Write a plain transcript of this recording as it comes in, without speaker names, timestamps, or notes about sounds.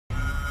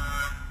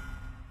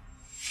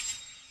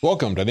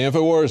Welcome to the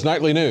INFOWARS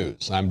Nightly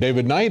News. I'm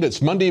David Knight.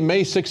 It's Monday,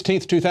 May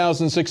 16th,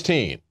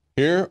 2016.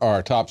 Here are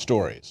our top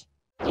stories.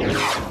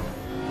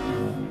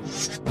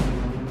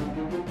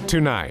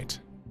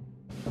 Tonight,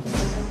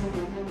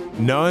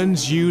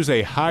 nuns use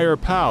a higher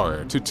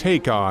power to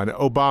take on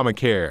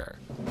Obamacare.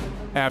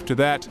 After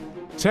that,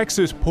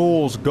 Texas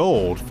pulls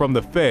gold from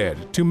the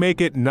Fed to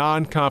make it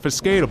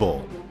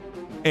non-confiscatable.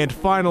 And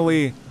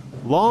finally,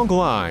 long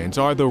lines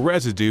are the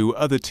residue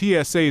of the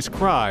TSA's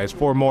cries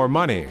for more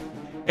money.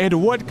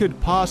 And what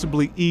could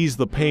possibly ease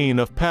the pain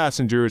of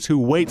passengers who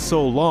wait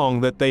so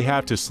long that they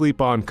have to sleep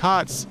on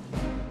cots?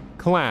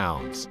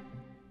 Clowns.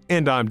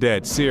 And I'm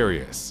dead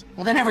serious.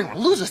 Well, then everyone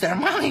loses their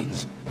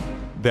minds.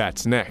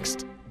 That's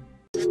next.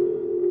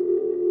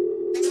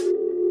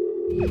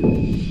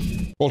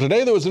 Well,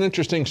 today there was an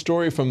interesting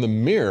story from the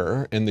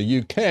Mirror in the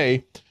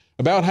UK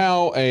about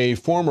how a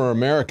former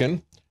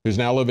American who's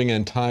now living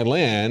in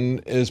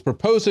Thailand is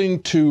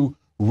proposing to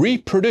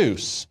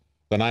reproduce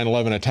the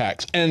 9/11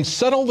 attacks and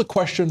settle the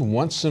question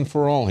once and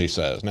for all, he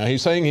says. Now,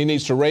 he's saying he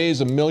needs to raise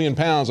 £1 million.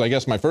 I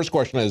guess my first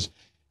question is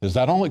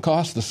that all it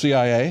costs the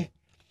CIA?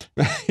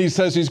 He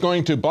says he's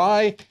going to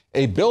buy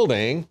a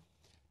building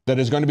that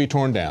is going to be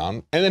torn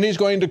down, and then he's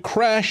going to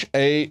crash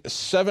a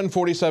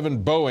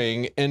 747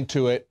 Boeing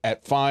into it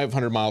at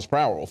 500 miles per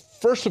hour. Well,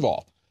 first of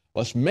all,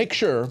 let's make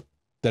sure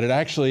that it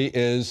actually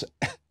is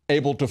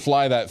able to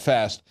fly that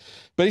fast.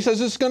 But he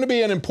says it's going to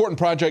be an important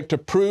project to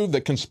prove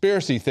that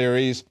conspiracy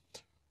theories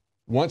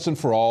once and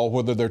for all,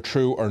 whether they're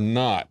true or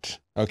not.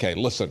 Okay,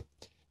 listen,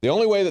 the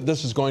only way that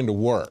this is going to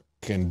work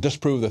and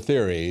disprove the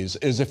theories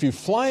is if you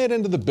fly it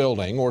into the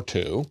building or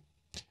two,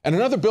 and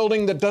another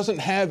building that doesn't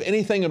have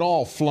anything at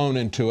all flown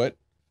into it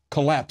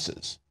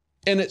collapses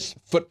in its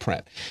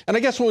footprint. And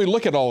I guess when we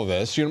look at all of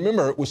this, you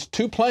remember it was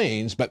 2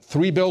 planes, but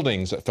 3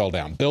 buildings that fell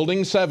down.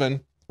 Building 7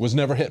 was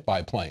never hit by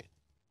a plane.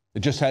 It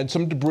just had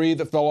some debris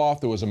that fell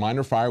off. There was a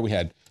minor fire. We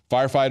had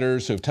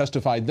firefighters who have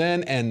testified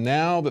then, and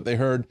now that they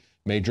heard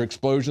major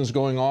explosions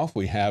going off,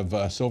 we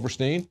have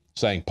Silverstein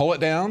saying, pull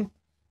it down.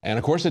 And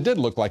of course, it did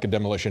look like a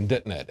demolition,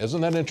 didn't it? Isn't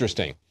that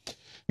interesting?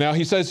 Now,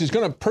 he says he's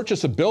going to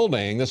purchase a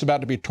building that's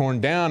about to be torn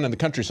down in the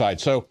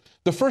countryside. So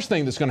the first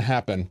thing that's going to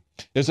happen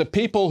is that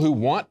people who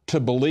want to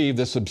believe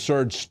this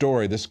absurd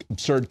story, this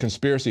absurd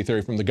conspiracy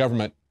theory from the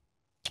government,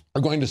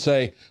 are going to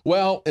say,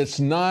 well, it's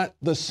not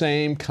the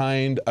same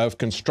kind of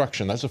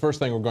construction. That's the first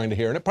thing we're going to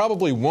hear, and it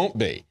probably won't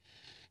be.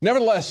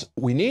 Nevertheless,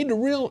 we need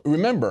to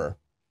remember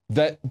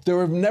that there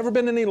have never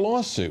been any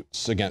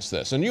lawsuits against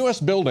this. And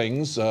U.S.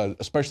 buildings,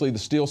 especially the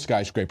steel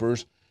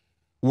skyscrapers,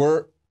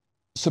 were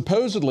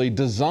supposedly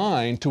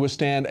designed to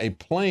withstand a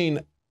plane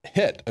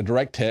hit, a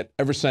direct hit,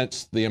 ever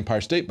since the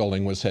Empire State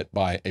Building was hit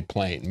by a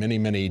plane, many,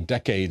 many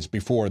decades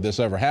before this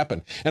ever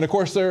happened. And of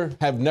course, there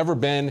have never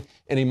been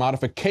any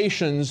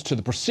modifications to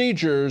the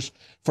procedures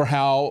for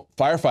how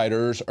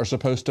firefighters are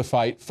supposed to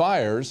fight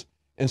fires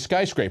in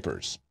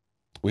skyscrapers.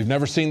 We've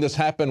never seen this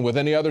happen with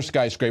any other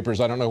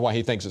skyscrapers. I don't know why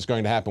he thinks it's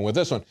going to happen with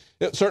this one.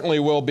 It certainly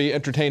will be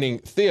entertaining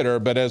theater,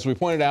 but as we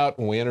pointed out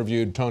when we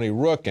interviewed Tony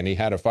Rook, and he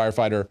had a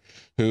firefighter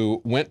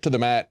who went to the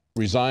mat,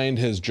 resigned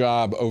his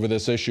job over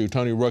this issue.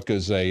 Tony Rook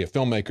is a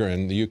filmmaker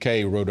in the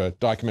UK who wrote a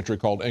documentary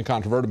called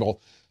Incontrovertible.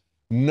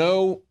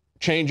 No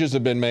changes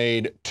have been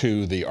made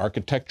to the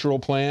architectural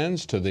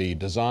plans, to the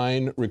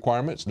design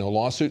requirements. No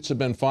lawsuits have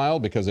been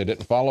filed because they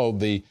didn't follow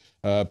the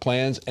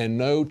plans, and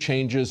no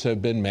changes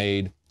have been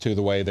made to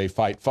the way they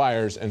fight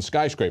fires in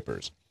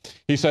skyscrapers.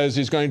 He says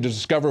he's going to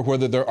discover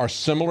whether there are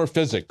similar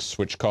physics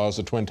which cause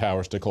the Twin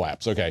Towers to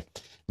collapse. Okay,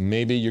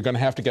 maybe you're going to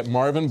have to get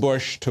Marvin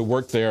Bush to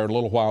work there a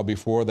little while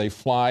before they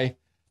fly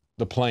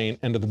the plane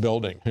into the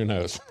building. Who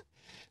knows?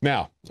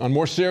 Now, on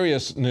more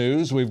serious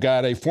news, we've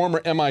got a former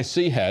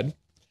MI6 head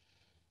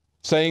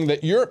saying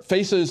that Europe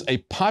faces a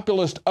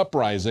populist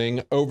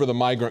uprising over the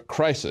migrant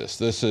crisis.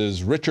 This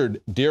is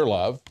Richard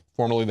Dearlove,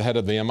 formerly the head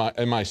of the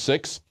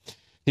MI6.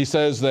 He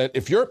says that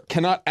if Europe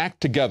cannot act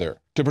together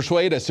to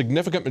persuade a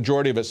significant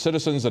majority of its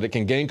citizens that it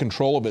can gain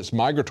control of its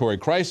migratory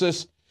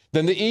crisis,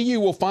 then the EU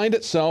will find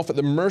itself at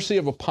the mercy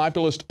of a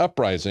populist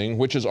uprising,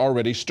 which is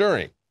already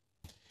stirring.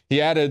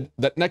 He added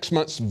that next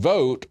month's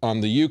vote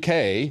on the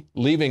UK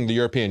leaving the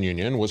European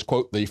Union was,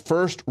 quote, the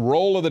first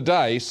roll of the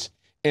dice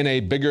in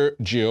a bigger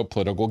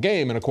geopolitical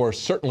game. And of course,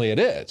 certainly it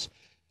is.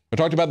 I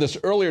talked about this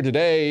earlier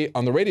today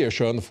on the radio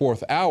show in the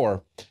 4th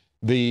hour,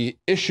 the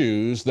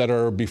issues that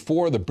are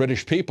before the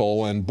British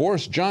people, and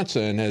Boris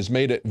Johnson has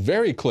made it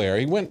very clear.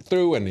 He went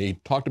through and he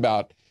talked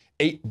about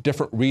 8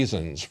 different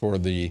reasons for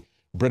the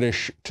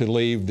British to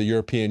leave the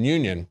European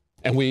Union,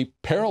 and we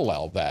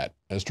parallel that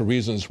as to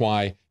reasons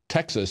why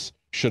Texas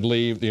should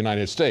leave the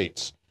United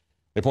States.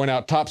 They point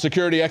out top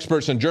security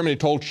experts in Germany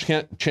told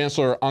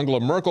Chancellor Angela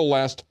Merkel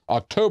last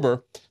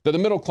October that the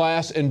middle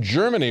class in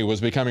Germany was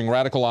becoming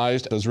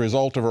radicalized as a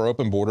result of her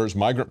open borders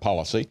migrant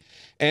policy,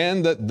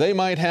 and that they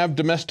might have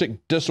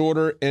domestic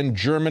disorder in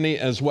Germany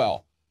as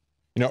well.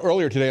 You know,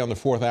 earlier today on the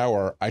 4th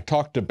hour, I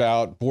talked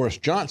about Boris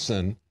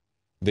Johnson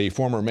the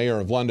former mayor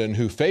of London,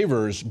 who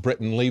favors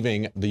Britain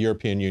leaving the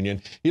European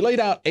Union. He laid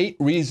out 8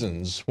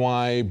 reasons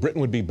why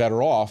Britain would be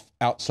better off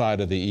outside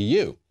of the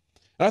EU.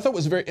 And I thought it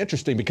was very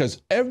interesting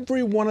because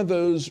every one of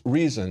those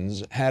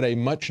reasons had a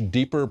much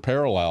deeper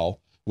parallel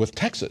with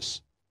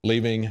Texas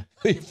leaving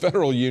the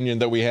federal union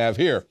that we have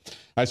here.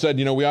 I said,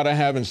 you know, we ought to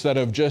have, instead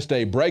of just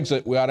a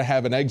Brexit, we ought to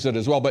have an exit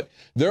as well. But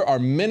there are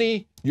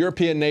many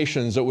European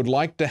nations that would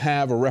like to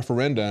have a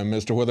referendum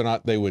as to whether or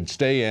not they would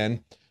stay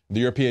in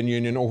the European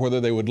Union or whether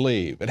they would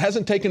leave. It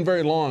hasn't taken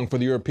very long for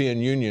the European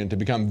Union to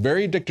become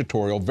very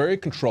dictatorial, very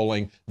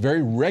controlling,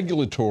 very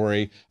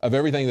regulatory of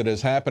everything that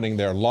is happening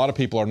there. A lot of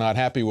people are not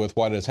happy with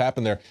what has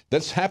happened there.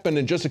 That's happened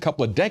in just a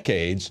couple of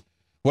decades,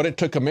 what it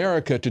took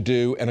America to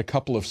do in a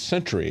couple of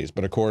centuries.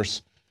 But of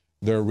course,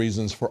 there are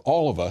reasons for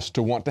all of us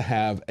to want to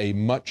have a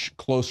much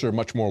closer,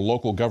 much more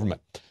local government.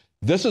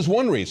 This is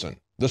one reason.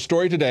 The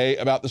story today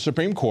about the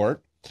Supreme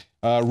Court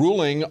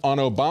ruling on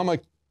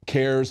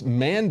Obamacare's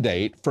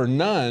mandate for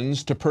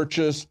nuns to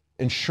purchase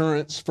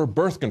insurance for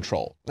birth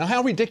control. Now,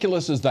 how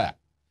ridiculous is that?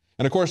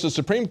 And of course, the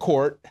Supreme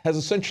Court has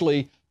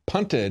essentially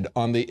punted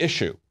on the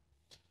issue.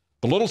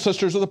 The Little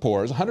Sisters of the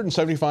Poor is a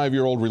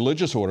 175-year-old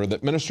religious order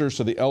that ministers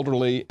to the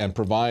elderly and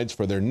provides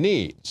for their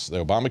needs.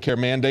 The Obamacare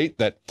mandate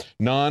that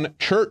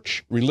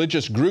non-church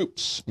religious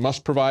groups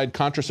must provide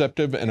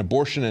contraceptive and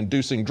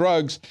abortion-inducing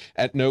drugs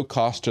at no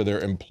cost to their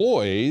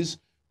employees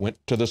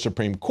went to the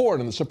Supreme Court,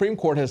 and the Supreme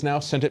Court has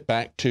now sent it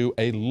back to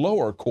a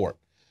lower court.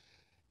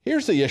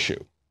 Here's the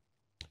issue.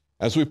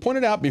 As we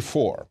pointed out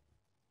before,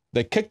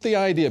 they kicked the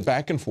idea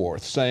back and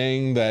forth,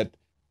 saying that,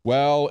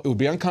 well, it would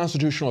be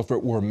unconstitutional if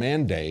it were a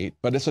mandate,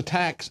 but it's a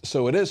tax,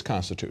 so it is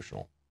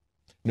constitutional.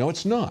 No,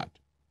 it's not.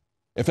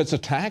 If it's a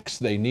tax,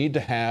 they need to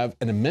have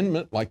an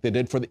amendment like they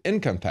did for the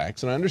income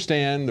tax. And I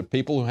understand the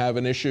people who have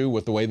an issue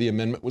with the way the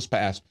amendment was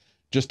passed,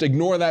 just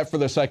ignore that for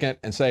the second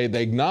and say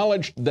they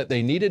acknowledged that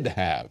they needed to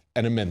have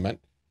an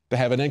amendment to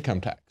have an income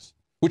tax,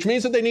 which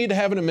means that they need to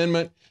have an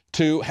amendment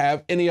to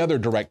have any other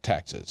direct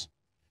taxes.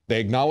 They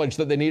acknowledged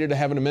that they needed to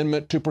have an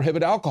amendment to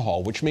prohibit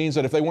alcohol, which means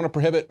that if they want to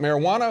prohibit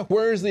marijuana,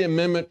 where is the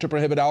amendment to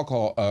prohibit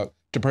alcohol,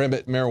 to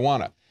prohibit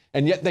marijuana?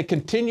 And yet they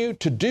continue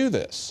to do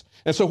this.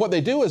 And so what they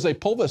do is they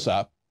pull this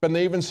up and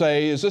they even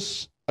say, is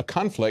this a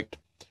conflict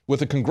with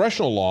the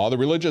congressional law, the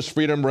Religious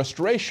Freedom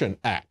Restoration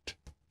Act?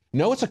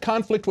 No, it's a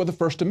conflict with the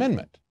First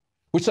Amendment,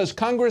 which says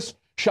Congress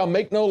shall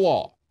make no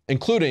law,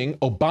 including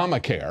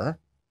Obamacare,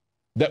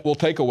 that will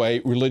take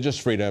away religious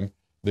freedom,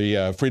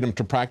 the freedom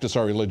to practice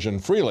our religion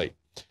freely.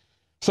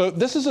 So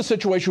this is a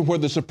situation where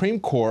the Supreme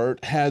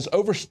Court has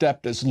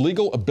overstepped its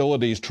legal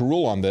abilities to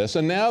rule on this,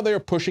 and now they're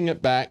pushing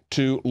it back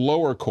to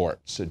lower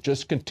courts. It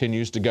just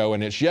continues to go,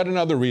 and it's yet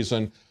another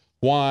reason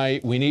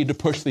why we need to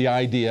push the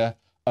idea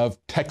of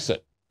Texit.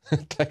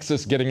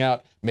 Texas getting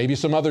out, maybe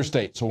some other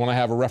states will want to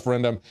have a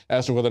referendum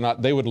as to whether or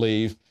not they would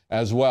leave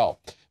as well.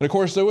 And of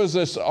course, there was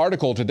this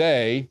article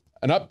today,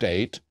 an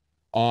update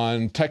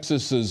on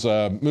Texas's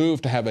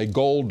move to have a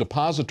gold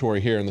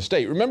depository here in the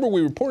state. Remember,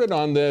 we reported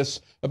on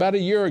this about a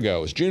year ago.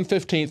 It was June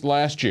 15th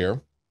last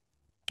year.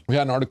 We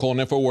had an article on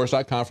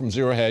INFOWARS.com from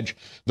Zero Hedge.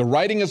 The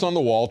writing is on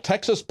the wall.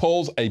 Texas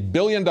pulls $1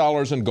 billion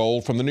in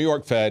gold from the New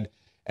York Fed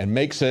and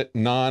makes it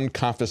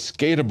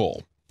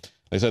non-confiscatable.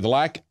 They said the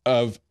lack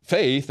of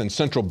faith in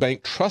central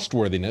bank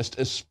trustworthiness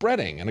is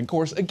spreading. And of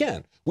course,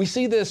 again, we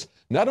see this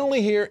not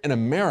only here in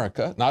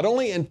America, not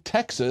only in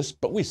Texas,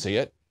 but we see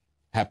it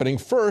happening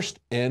first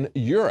in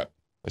Europe.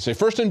 They say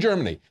first in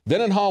Germany,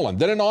 then in Holland,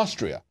 then in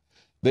Austria.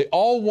 They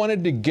all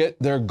wanted to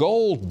get their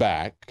gold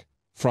back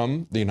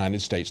from the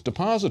United States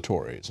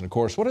depositories. And of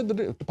course, what did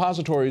the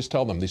depositories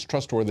tell them, these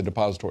trustworthy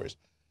depositories?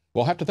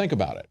 We'll have to think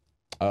about it.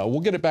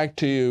 We'll get it back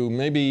to you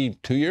maybe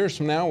 2 years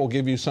from now. We'll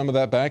give you some of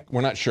that back. We're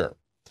not sure.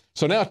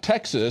 So now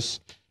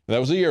Texas, that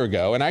was a year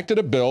ago, enacted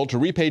a bill to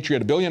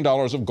repatriate $1 billion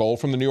of gold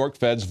from the New York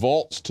Fed's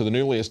vaults to the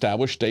newly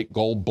established state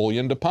gold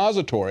bullion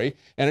depository,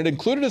 and it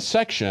included a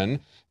section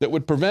that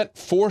would prevent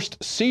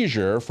forced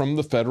seizure from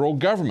the federal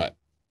government.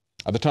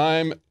 At the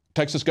time,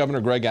 Texas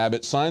Governor Greg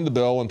Abbott signed the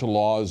bill into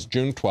law as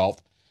June 12th.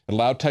 It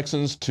allowed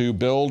Texans to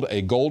build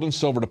a gold and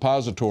silver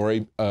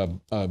depository,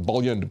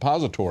 bullion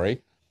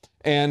depository,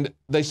 and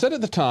they said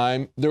at the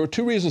time there were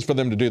 2 reasons for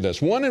them to do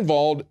this. One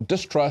involved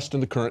distrust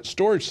in the current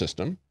storage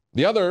system.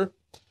 The other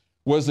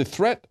was the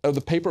threat of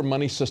the paper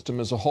money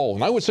system as a whole.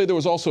 And I would say there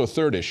was also a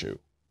third issue,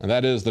 and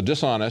that is the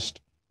dishonest,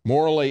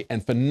 morally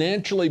and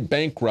financially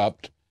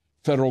bankrupt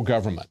federal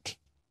government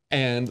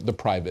and the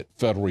private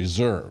Federal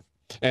Reserve.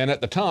 And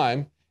at the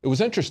time, it was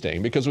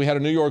interesting because we had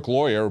a New York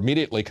lawyer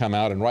immediately come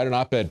out and write an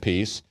op-ed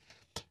piece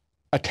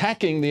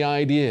attacking the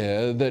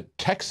idea that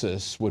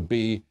Texas would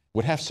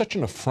have such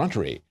an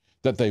effrontery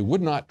that they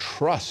would not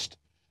trust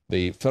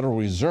the Federal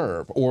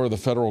Reserve or the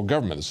federal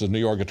government. This is New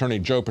York Attorney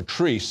Joe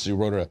Patrice, who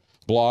wrote a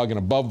blog in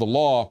Above the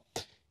Law.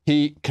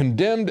 He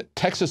condemned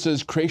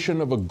Texas's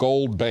creation of a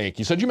gold bank.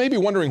 He said, you may be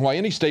wondering why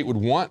any state would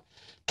want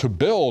to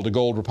build a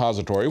gold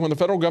repository when the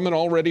federal government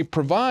already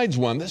provides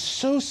one that's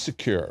so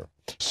secure,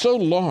 so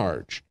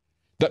large,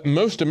 that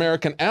most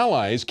American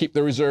allies keep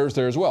their reserves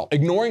there as well,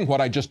 ignoring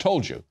what I just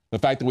told you, the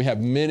fact that we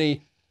have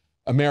many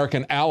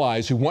American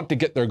allies who want to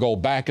get their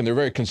gold back, and they're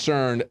very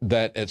concerned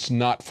that it's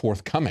not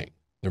forthcoming.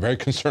 They're very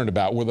concerned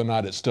about whether or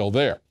not it's still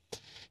there.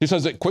 He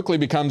says it quickly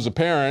becomes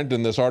apparent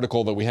in this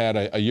article that we had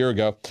a year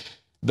ago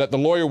that the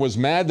lawyer was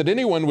mad that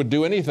anyone would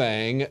do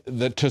anything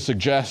to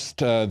suggest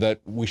that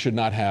we should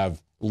not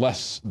have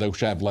less than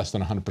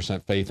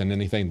 100% faith in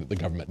anything that the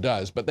government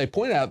does. But they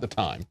pointed out at the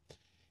time,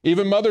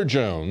 even Mother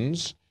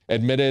Jones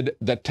admitted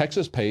that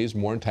Texas pays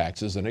more in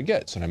taxes than it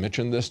gets. And I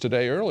mentioned this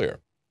today earlier.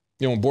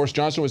 You know, when Boris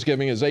Johnson was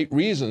giving his 8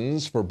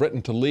 reasons for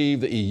Britain to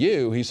leave the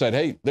EU, he said,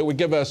 hey, that would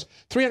give us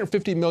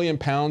 350 million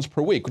pounds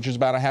per week, which is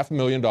about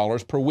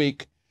 $500,000 per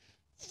week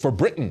for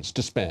Britons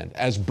to spend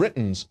as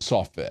Britons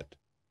saw fit.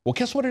 Well,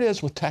 guess what it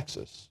is with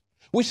Texas?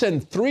 We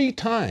send 3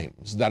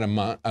 times that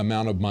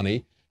amount of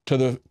money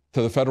to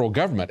the federal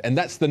government, and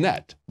that's the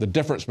net, the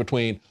difference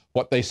between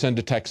what they send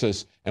to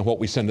Texas and what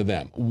we send to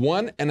them.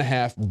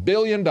 $1.5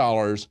 billion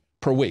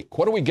per week.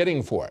 What are we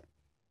getting for it?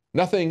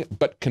 Nothing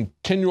but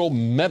continual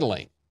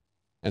meddling.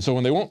 And so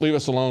when they won't leave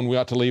us alone, we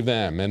ought to leave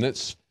them. And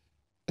it's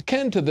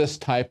akin to this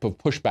type of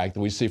pushback that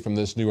we see from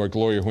this New York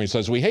lawyer when he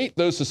says, we hate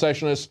those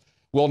secessionists.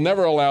 We'll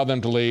never allow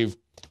them to leave.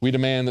 We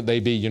demand that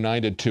they be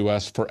united to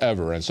us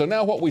forever. And so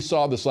now what we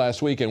saw this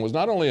last weekend was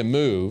not only a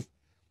move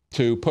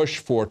to push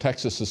for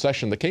Texas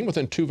secession that came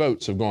within 2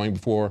 votes of going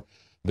before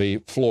the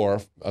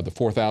floor, the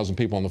 4,000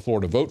 people on the floor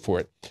to vote for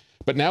it,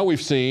 but now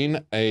we've seen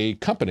a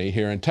company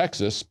here in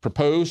Texas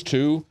propose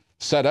to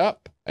set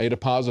up a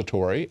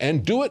depository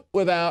and do it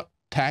without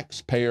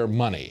taxpayer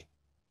money,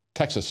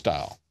 Texas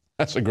style.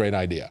 That's a great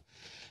idea.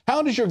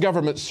 How does your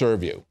government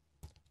serve you?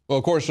 Well,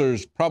 of course,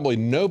 there's probably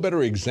no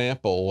better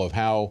example of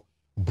how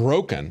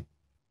broken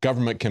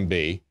government can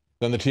be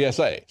than the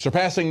TSA,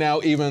 surpassing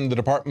now even the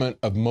Department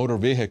of Motor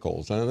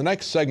Vehicles. And in the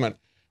next segment,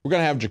 we're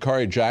going to have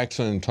Jakari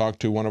Jackson talk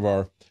to one of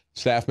our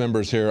staff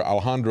members here,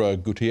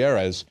 Alejandra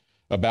Gutierrez,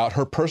 about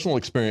her personal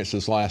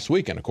experiences last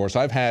week. And of course,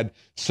 I've had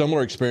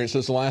similar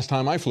experiences the last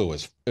time I flew.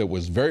 It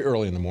was very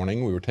early in the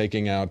morning. We were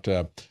taking out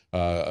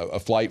a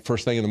flight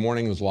first thing in the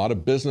morning. There was a lot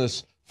of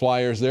business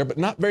flyers there, but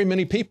not very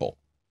many people.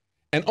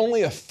 And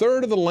only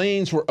 1/3 of the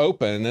lanes were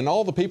open, and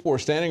all the people were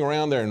standing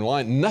around there in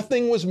line.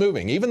 Nothing was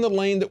moving. Even the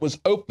lane that was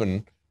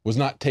open was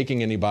not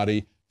taking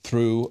anybody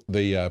through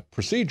the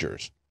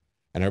procedures.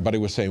 And everybody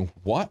was saying,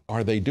 what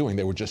are they doing?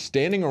 They were just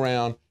standing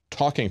around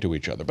talking to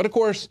each other. But of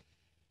course,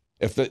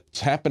 if it's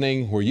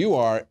happening where you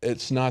are,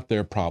 it's not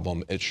their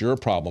problem, it's your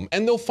problem.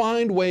 And they'll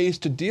find ways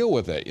to deal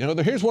with it. You know,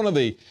 here's one of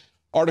the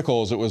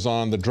articles that was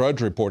on the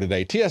Drudge Report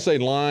today. TSA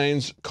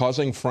lines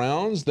causing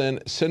frowns,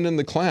 then send in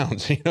the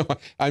clowns. You know,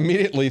 I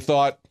immediately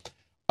thought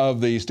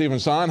of the Stephen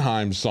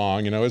Sondheim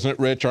song, you know, isn't it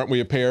rich, aren't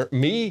we a pair?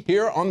 Me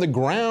here on the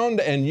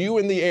ground and you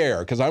in the air,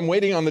 because I'm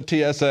waiting on the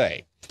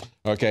TSA.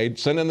 Okay,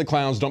 send in the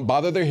clowns, don't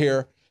bother, they're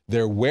here.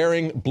 They're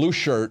wearing blue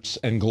shirts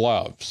and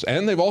gloves.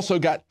 And they've also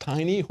got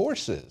tiny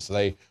horses.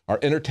 They are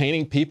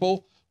entertaining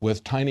people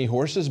with tiny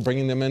horses,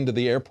 bringing them into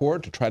the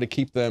airport to try to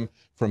keep them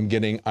from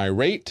getting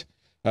irate.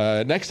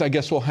 Next, I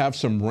guess we'll have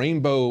some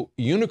rainbow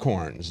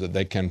unicorns that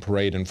they can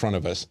parade in front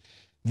of us.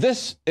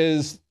 This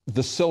is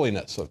the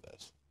silliness of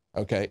this,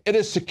 okay? It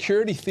is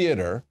security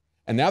theater,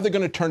 and now they're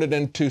going to turn it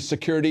into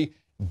security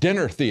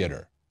dinner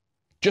theater,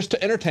 just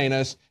to entertain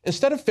us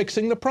instead of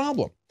fixing the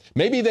problem.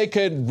 Maybe they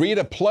could read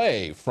a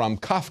play from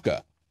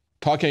Kafka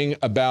talking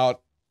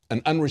about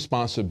an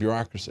unresponsive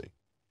bureaucracy.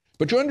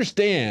 But you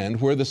understand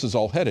where this is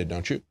all headed,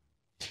 don't you?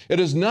 It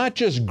is not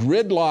just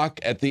gridlock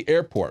at the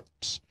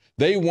airports.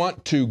 They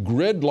want to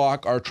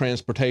gridlock our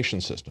transportation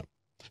system.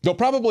 They'll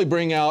probably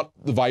bring out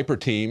the Viper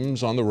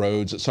teams on the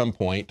roads at some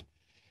point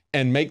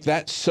and make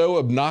that so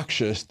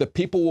obnoxious that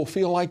people will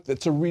feel like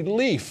it's a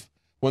relief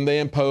when they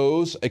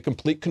impose a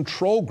complete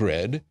control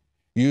grid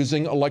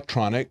using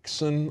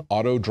electronics and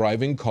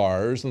auto-driving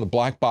cars and the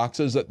black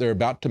boxes that they're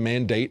about to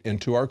mandate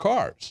into our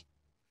cars.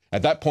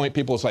 At that point,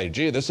 people will say,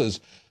 gee, this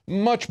is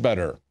much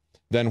better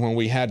than when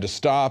we had to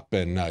stop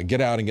and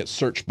get out and get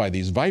searched by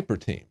these Viper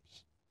teams.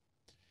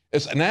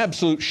 It's an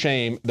absolute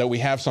shame that we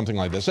have something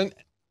like this. And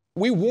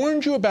we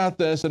warned you about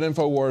this at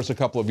INFOWARS a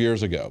couple of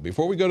years ago.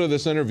 Before we go to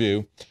this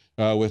interview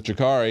with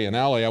Jakari and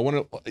Ali, I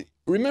want to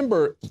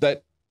remember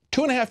that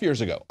 2.5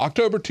 years ago,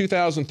 October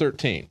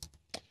 2013,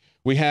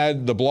 we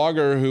had the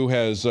blogger who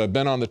has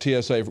been on the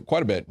TSA for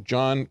quite a bit,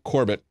 John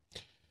Corbett,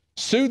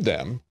 sued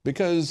them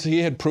because he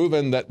had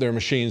proven that their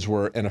machines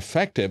were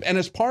ineffective. And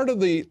as part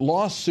of the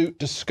lawsuit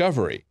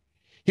discovery,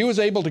 he was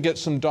able to get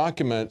some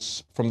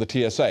documents from the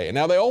TSA. And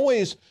now they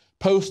always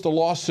post the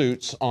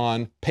lawsuits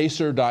on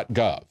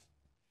pacer.gov.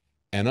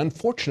 And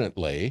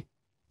unfortunately,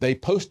 they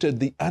posted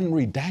the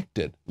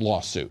unredacted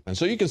lawsuit. And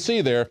so you can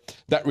see there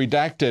that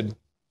redacted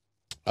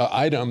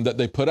item that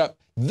they put up.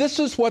 This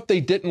is what they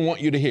didn't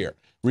want you to hear.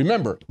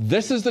 Remember,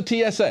 this is the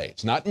TSA.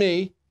 It's not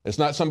me. It's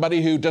not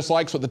somebody who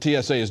dislikes what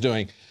the TSA is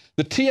doing.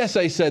 The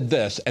TSA said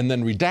this and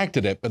then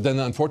redacted it, but then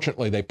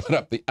unfortunately they put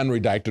up the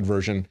unredacted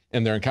version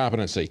in their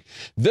incompetency.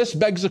 This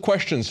begs the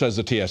question, says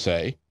the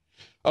TSA,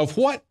 of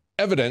what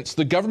evidence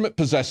the government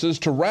possesses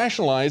to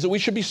rationalize that we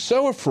should be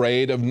so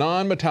afraid of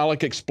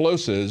non-metallic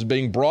explosives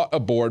being brought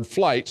aboard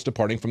flights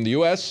departing from the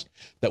U.S.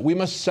 that we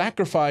must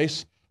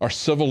sacrifice our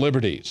civil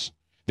liberties?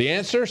 The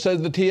answer,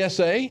 says the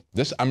TSA,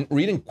 I'm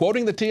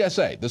quoting the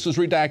TSA. This is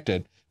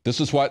redacted.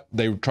 This is what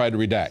they tried to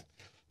redact.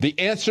 The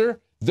answer,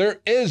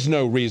 there is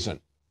no reason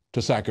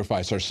to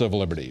sacrifice our civil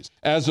liberties.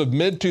 As of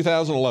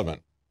mid-2011,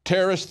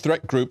 terrorist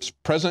threat groups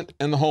present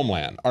in the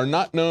homeland are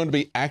not known to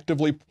be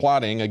actively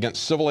plotting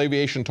against civil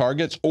aviation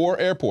targets or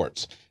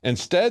airports.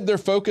 Instead, their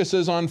focus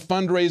is on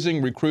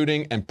fundraising,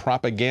 recruiting, and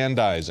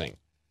propagandizing.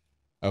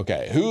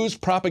 Okay, who's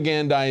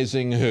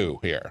propagandizing who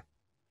here?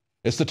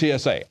 It's the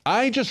TSA.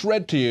 I just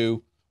read to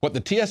you what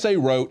the TSA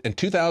wrote in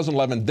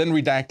 2011, then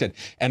redacted.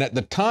 And at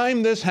the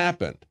time this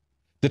happened,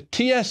 the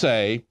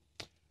TSA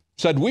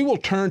said, we will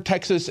turn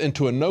Texas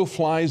into a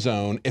no-fly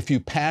zone if you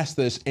pass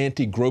this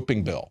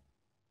anti-groping bill.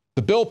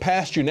 The bill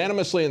passed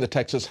unanimously in the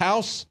Texas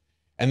House,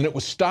 and then it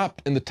was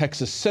stopped in the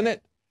Texas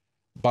Senate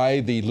by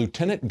the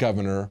Lieutenant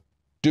Governor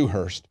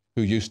Dewhurst,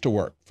 who used to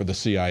work for the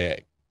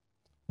CIA.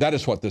 That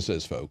is what this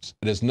is, folks.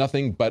 It is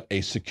nothing but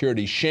a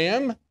security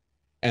sham,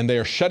 and they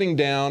are shutting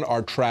down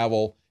our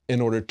travel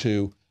in order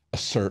to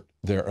assert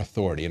their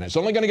authority. And it's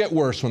only going to get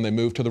worse when they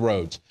move to the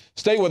roads.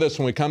 Stay with us.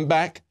 When we come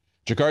back,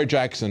 Jakari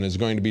Jackson is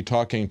going to be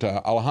talking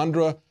to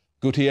Alejandra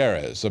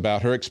Gutierrez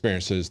about her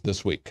experiences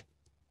this week.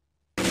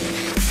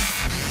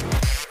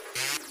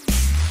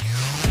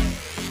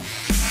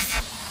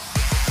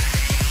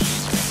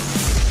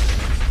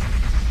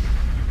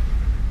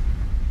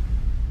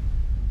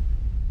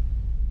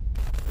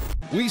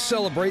 We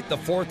celebrate the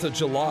 4th of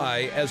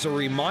July as a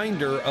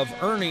reminder of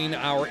earning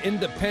our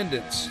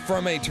independence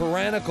from a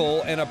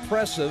tyrannical and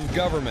oppressive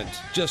government.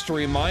 Just a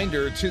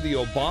reminder to the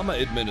Obama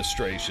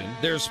administration,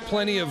 there's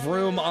plenty of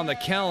room on the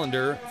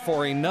calendar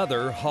for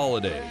another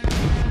holiday.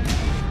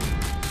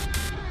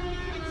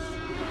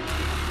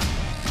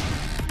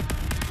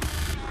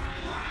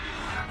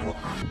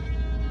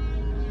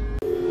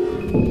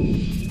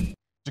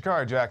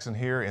 Jakari Jackson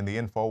here in the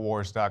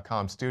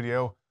INFOWARS.com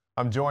studio.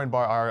 I'm joined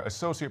by our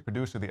associate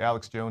producer, The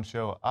Alex Jones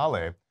Show,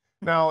 Ale.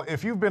 Now,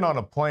 if you've been on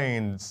a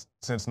plane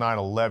since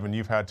 9/11,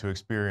 you've had to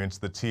experience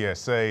the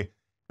TSA. And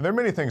there are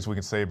many things we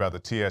can say about the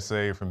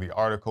TSA, from the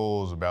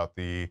articles about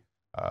the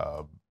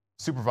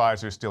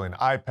supervisors stealing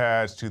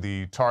iPads to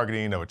the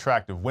targeting of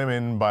attractive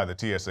women by the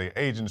TSA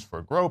agents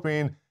for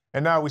groping.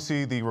 And now we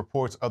see the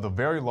reports of the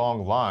very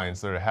long lines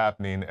that are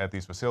happening at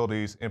these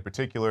facilities, in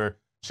particular,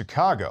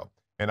 Chicago.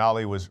 And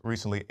Ali was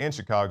recently in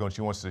Chicago, and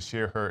she wants to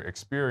share her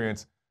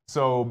experience.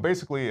 So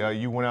basically,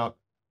 you went out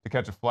to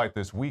catch a flight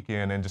this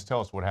weekend, and just tell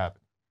us what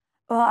happened.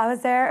 Well, I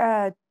was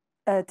there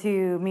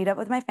to meet up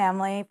with my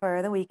family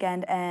for the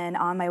weekend, and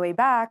on my way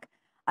back,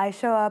 I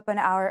show up an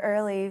hour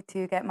early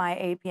to get my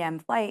 8 p.m.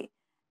 flight,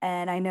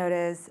 and I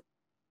notice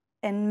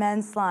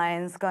immense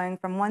lines going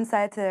from one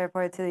side to the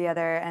airport to the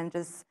other and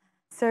just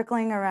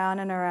circling around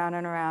and around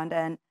and around,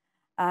 and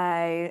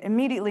I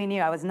immediately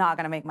knew I was not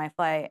going to make my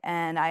flight,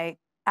 and I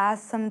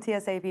asked some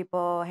TSA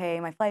people, hey,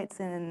 my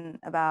flight's in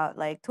about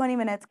like 20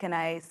 minutes, can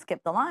I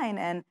skip the line?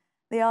 And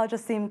they all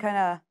just seemed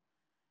kind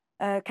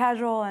of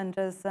casual and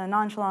just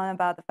nonchalant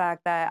about the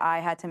fact that I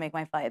had to make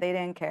my flight. They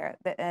didn't care.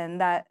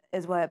 And that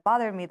is what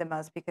bothered me the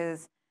most,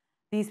 because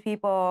these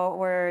people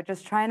were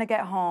just trying to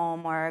get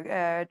home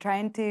or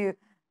trying to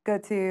go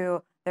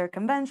to their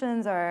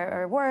conventions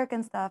or work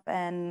and stuff.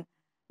 And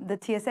the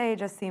TSA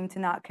just seemed to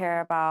not care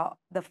about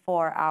the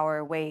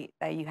 4-hour wait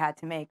that you had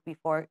to make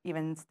before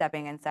even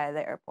stepping inside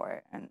the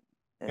airport.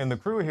 And the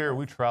crew here,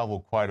 we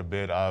travel quite a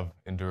bit. I've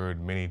endured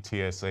many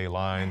TSA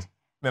lines.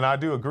 And I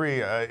do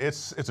agree,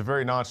 it's a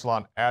very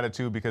nonchalant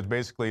attitude, because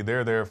basically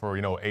they're there for,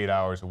 8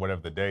 hours or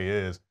whatever the day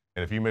is.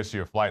 And if you miss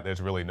your flight,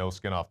 there's really no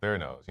skin off their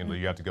nose.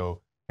 You have to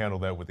go handle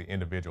that with the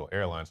individual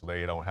airlines, so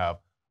they don't have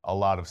a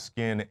lot of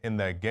skin in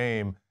that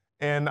game.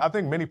 And I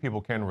think many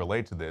people can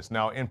relate to this.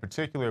 Now, in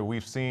particular,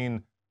 we've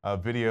seen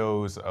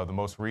videos of the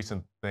most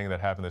recent thing that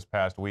happened this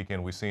past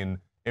weekend. We've seen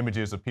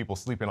images of people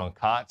sleeping on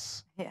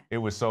cots. Yeah. It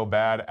was so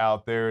bad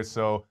out there.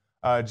 So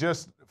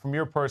just from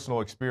your personal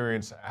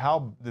experience,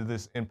 how did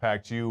this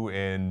impact you,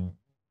 and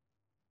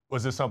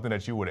was this something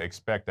that you would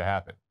expect to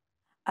happen?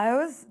 I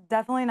was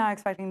definitely not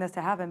expecting this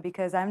to happen,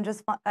 because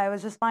I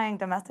was just flying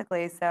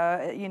domestically.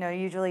 So,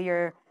 usually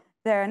you're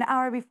there an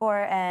hour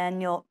before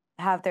and you'll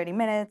have 30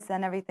 minutes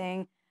and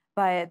everything.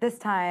 But this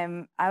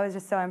time, I was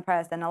just so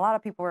impressed, and a lot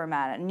of people were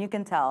mad, and you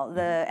can tell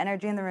the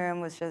energy in the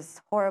room was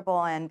just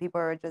horrible, and people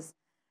were just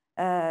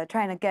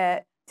trying to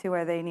get to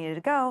where they needed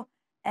to go.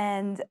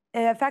 And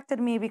it affected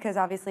me because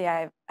obviously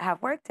I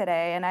have work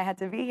today, and I had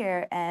to be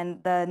here,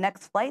 and the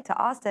next flight to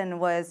Austin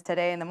was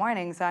today in the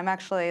morning, so I'm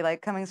actually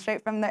like coming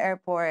straight from the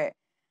airport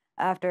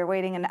after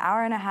waiting an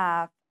hour and a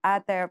half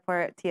at the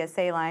airport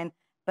TSA line,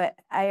 but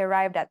I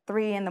arrived at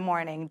 3 in the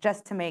morning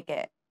just to make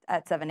it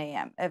at 7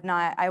 a.m. If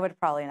not, I would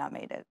probably not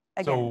made it.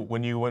 Again. So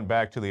when you went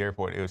back to the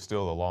airport, it was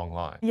still a long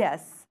line?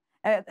 Yes.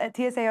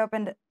 TSA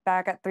opened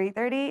back at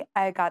 3:30.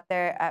 I got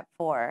there at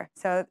 4.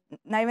 So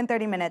not even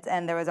 30 minutes,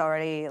 and there was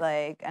already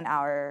like an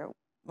hour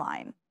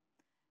line.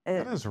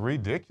 That is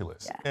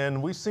ridiculous. Yeah.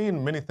 And we've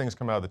seen many things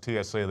come out of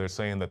the TSA. They're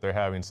saying that they're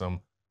having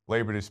some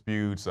labor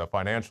disputes,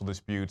 financial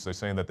disputes. They're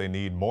saying that they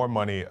need more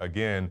money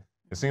again.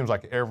 It seems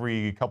like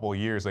every couple of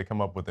years they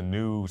come up with a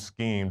new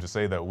scheme to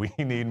say that we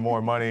need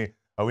more money.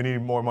 We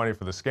need more money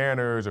for the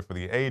scanners or for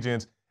the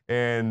agents.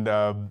 And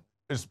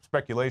there's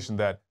speculation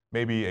that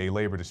maybe a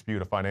labor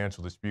dispute, a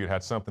financial dispute,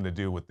 had something to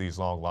do with these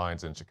long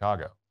lines in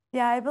Chicago.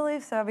 Yeah, I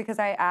believe so, because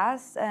I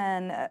asked,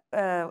 and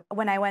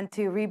when I went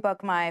to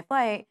rebook my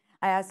flight,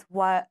 I asked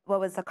what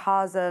was the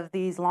cause of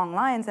these long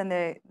lines, and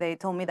they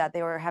told me that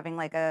they were having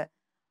like a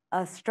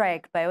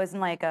strike, but it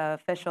wasn't like an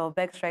official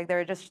big strike. They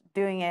were just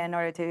doing it in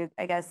order to,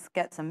 I guess,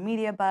 get some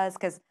media buzz,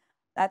 because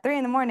at 3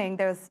 in the morning,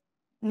 there was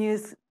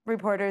news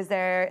reporters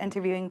there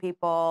interviewing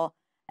people.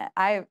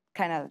 I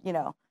kind of,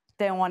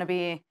 didn't want to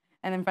be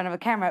in front of a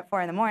camera at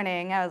 4 in the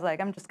morning. I was like,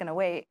 I'm just going to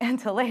wait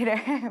until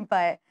later.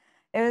 But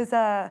it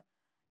was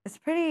it's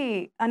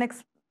pretty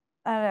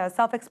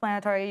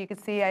self-explanatory. You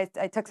could see I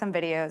took some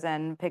videos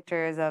and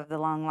pictures of the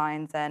long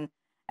lines, and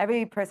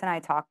every person I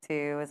talked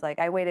to was like,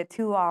 I waited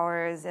 2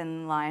 hours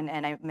in line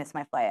and I missed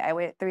my flight. I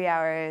waited 3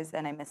 hours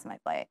and I missed my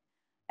flight.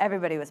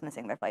 Everybody was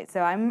missing their flight.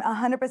 So I'm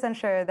 100%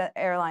 sure that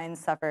airlines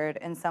suffered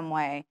in some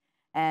way,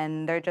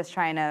 and they're just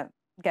trying to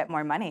get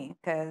more money,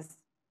 because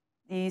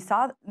you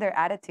saw their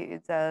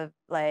attitudes of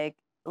like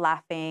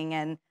laughing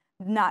and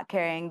not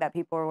caring that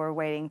people were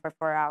waiting for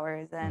 4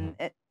 hours. And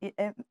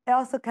it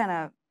also kind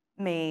of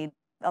made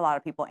a lot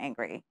of people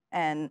angry,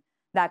 and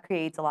that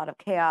creates a lot of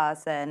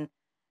chaos, and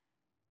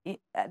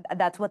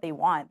that's what they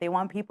want. They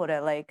want people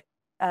to like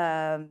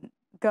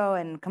go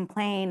and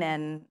complain,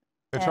 and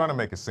they're trying to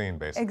make a scene,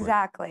 basically.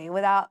 Exactly.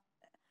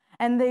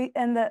 And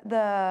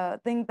the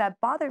thing that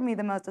bothered me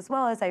the most as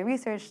well is I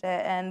researched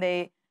it, and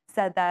they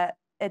said that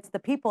it's the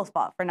people's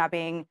fault for not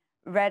being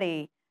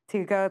ready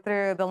to go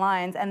through the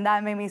lines, and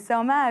that made me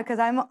so mad, because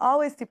I'm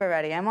always super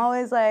ready. I'm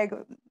always like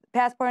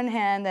passport in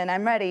hand, and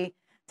I'm ready.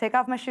 Take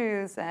off my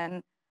shoes,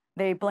 and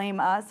they blame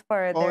us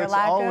for their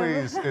lack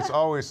of. It's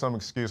always some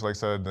excuse. Like I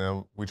said,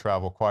 we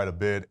travel quite a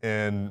bit,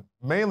 and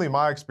mainly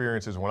my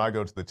experience is when I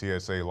go to the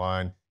TSA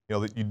line,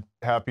 that you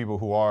have people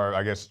who are,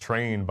 I guess,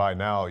 trained by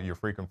now, your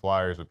frequent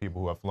flyers or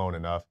people who have flown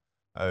enough.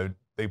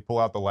 They pull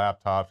out the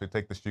laptops, they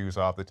take the shoes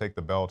off, they take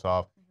the belt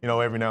off.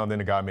 Every now and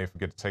then a guy may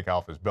forget to take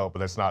off his belt, but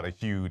that's not a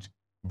huge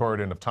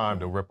burden of time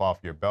to rip off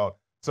your belt.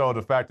 So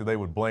the fact that they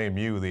would blame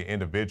you, the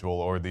individual,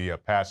 or the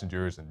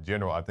passengers in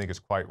general, I think is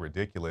quite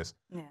ridiculous.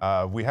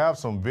 Yeah. We have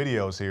some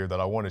videos here that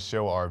I want to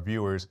show our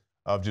viewers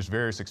of just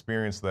various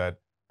experiences that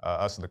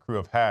us and the crew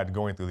have had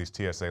going through these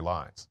TSA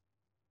lines.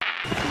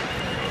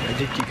 I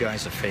did you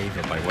guys a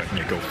favor by letting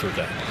you go through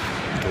that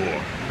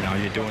door. Now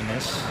you're doing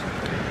this?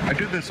 I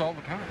do this all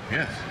the time,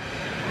 yes.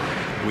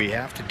 We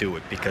have to do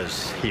it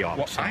because he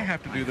opts out. I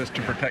have to do this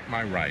to protect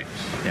my rights.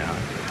 Yeah,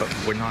 but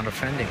we're not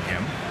offending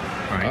him,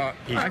 right?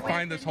 I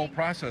find this whole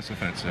process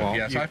offensive. Well,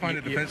 yes, I find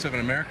it offensive in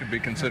America to be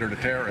considered a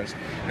terrorist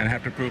and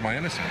have to prove my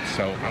innocence.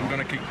 So I'm going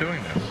to keep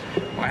doing this.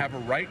 I have a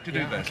right to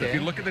do this. Okay. If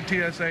you look at the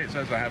TSA, it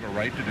says I have a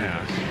right to do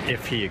this.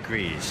 If he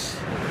agrees,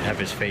 have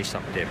his face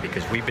up there,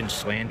 because we've been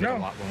slandered a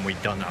lot when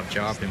we've done our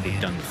job and we've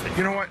done the thing.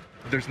 You know what?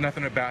 There's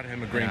nothing about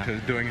him agreeing to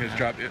doing his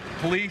job.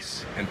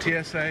 Police and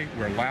TSA,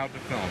 we're allowed to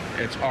film.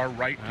 It's our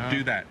right to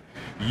do that.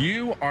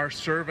 You are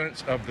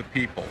servants of the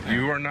people.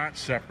 You are not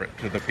separate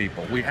to the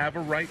people. We have a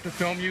right to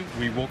film you.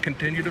 We will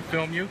continue to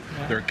film you.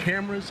 There are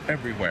cameras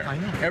everywhere. I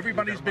know.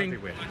 Everybody's being...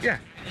 Everywhere. Yeah.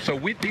 So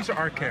these are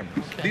our cameras.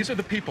 Okay. These are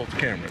the people's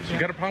cameras. You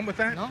got a problem with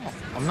that? No,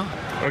 I'm not.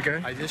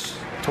 Okay. I just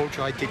told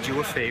you I did you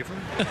a favor.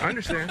 I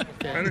understand.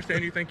 I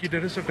understand you think you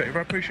did us a favor.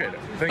 I appreciate it.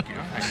 Thank you.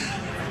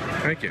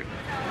 Thank you.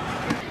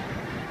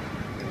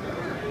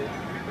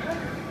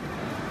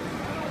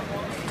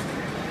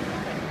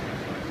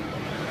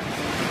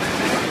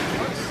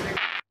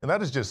 And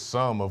that is just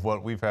some of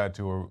what we've had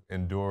to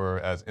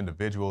endure as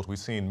individuals. We've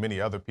seen many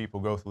other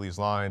people go through these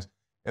lines.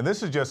 And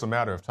this is just a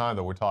matter of time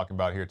that we're talking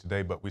about here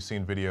today, but we've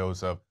seen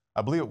videos of,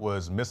 I believe it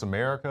was Miss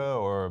America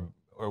or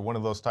one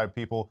of those type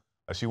people.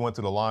 She went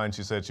through the line.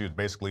 She said she was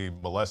basically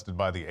molested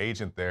by the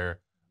agent there,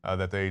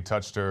 that they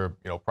touched her,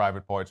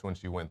 private parts when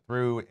she went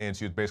through. And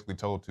she was basically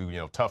told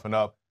to, toughen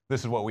up.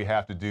 This is what we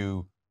have to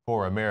do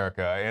for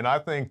America. And I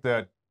think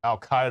that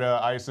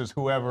Al-Qaeda, ISIS,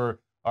 whoever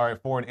our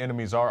foreign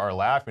enemies are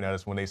laughing at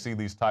us when they see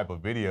these type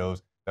of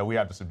videos, that we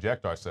have to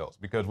subject ourselves,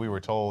 because we were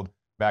told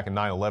back in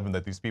 9/11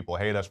 that these people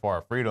hate us for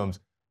our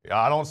freedoms.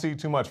 I don't see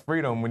too much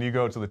freedom when you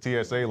go to the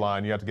TSA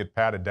line. You have to get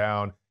patted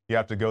down. You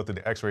have to go through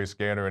the x-ray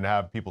scanner and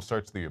have people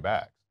search through your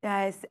bags.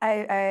 Yeah,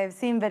 I've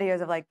seen videos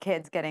of like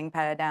kids getting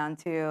patted down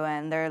too,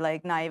 and they're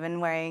like not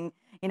even wearing,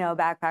 a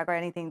backpack or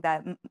anything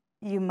that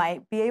you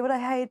might be able to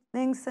hide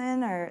things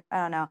in, or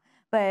I don't know.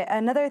 But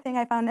another thing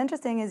I found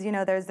interesting is,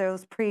 there's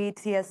those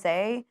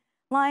pre-TSA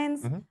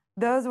lines. Mm-hmm.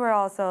 Those were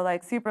also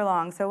like super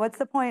long. So what's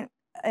the point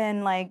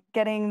in like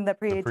getting the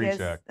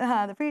pre-check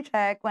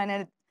when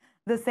it's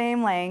the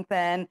same length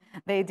and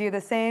they do the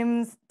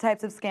same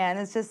types of scan?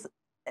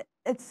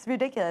 It's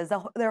ridiculous.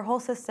 Their whole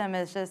system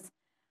is just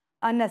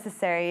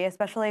unnecessary,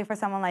 especially for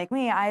someone like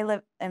me. I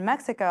live in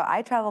Mexico.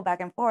 I travel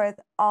back and forth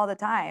all the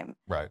time.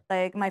 Right.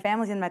 Like my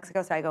family's in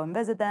Mexico, so I go and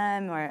visit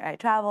them, or I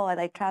travel. I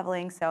like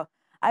traveling, so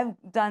I've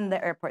done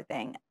the airport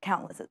thing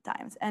countless of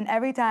times. And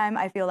every time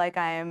I feel like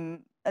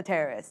I'm a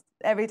terrorist.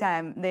 Every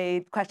time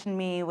they question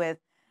me with,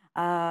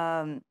 what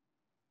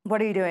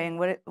are you doing?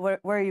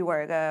 Where you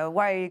work?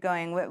 Why are you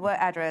going? What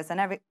address?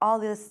 And all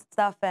this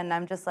stuff. And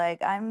I'm just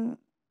like,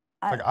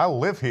 I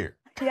live here.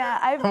 Yeah,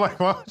 I'm like,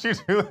 why don't you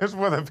do this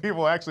for the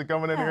people actually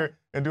coming in here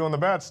and doing the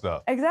bad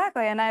stuff?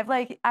 Exactly, and I've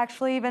like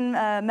actually even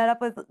met up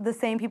with the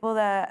same people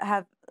that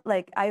have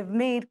I've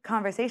made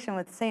conversation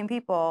with the same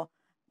people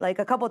like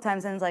a couple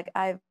times, and it's like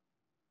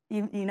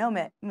you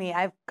know me.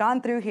 I've gone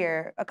through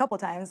here a couple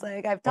times.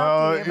 Like I've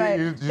talked to you, but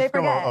you they just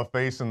become forget. a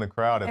face in the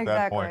crowd at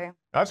that point. Exactly.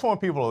 I just want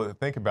people to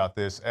think about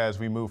this as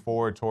we move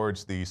forward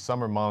towards the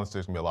summer months.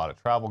 There's gonna be a lot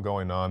of travel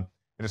going on.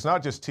 And it's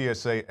not just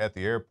TSA at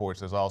the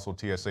airports, there's also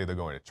TSA, they're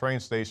going to train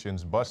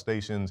stations, bus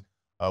stations.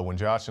 When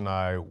Josh and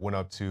I went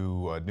up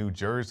to New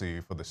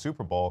Jersey for the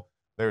Super Bowl,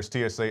 there's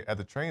TSA at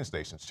the train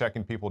stations,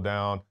 checking people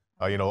down,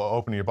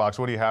 opening your box.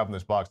 What do you have in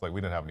this box? Like, we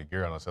didn't have any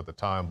gear on us at the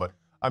time. But,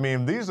 I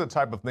mean, these are the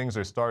type of things that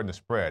are starting to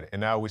spread. And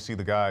now we see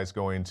the guys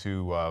going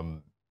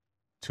to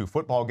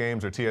football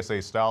games, or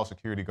TSA-style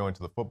security going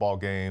to the football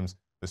games,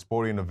 the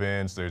sporting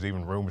events. There's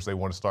even rumors they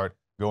want to start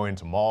going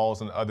to malls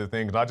and other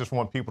things. And I just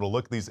want people to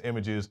look at these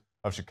images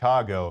of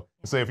Chicago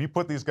and say, if you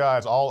put these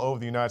guys all over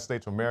the United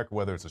States of America,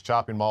 whether it's the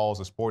shopping malls,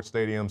 the sports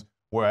stadiums,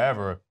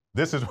 wherever,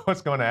 this is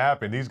what's going to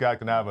happen. These guys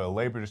can have a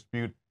labor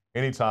dispute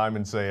anytime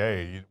and say,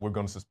 hey, we're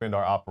going to suspend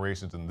our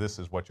operations, and this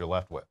is what you're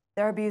left with.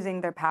 They're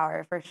abusing their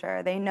power for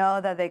sure. They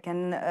know that they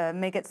can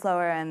make it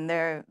slower, and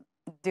they're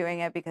doing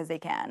it because they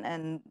can,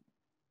 and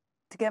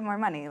to get more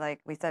money, like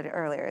we said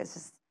earlier. It's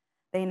just,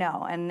 they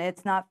know, and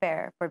it's not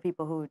fair for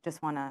people who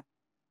just want to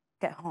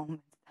get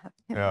home.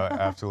 Yeah,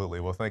 absolutely.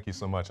 Well, thank you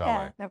so much, Ale.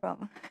 Yeah, no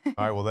problem. All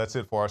right, well, that's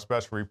it for our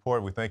special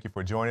report. We thank you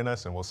for joining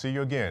us, and we'll see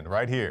you again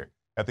right here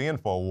at the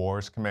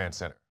InfoWars Command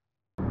Center.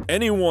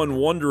 Anyone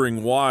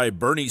wondering why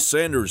Bernie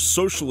Sanders'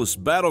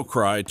 socialist battle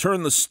cry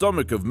turned the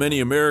stomach of many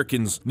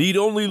Americans need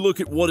only look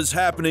at what is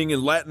happening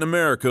in Latin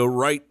America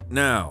right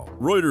now.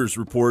 Reuters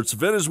reports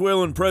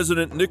Venezuelan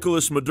President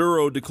Nicolas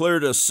Maduro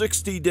declared a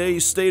 60-day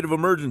state of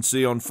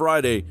emergency on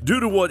Friday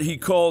due to what he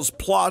calls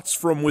plots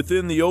from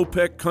within the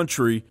OPEC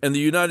country and the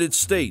United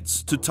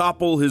States to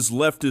topple his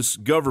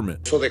leftist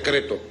government.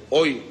 Decreto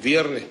hoy,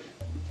 viernes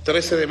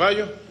 13 de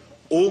mayo,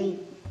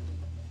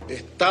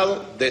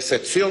 estado de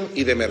excepción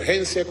y de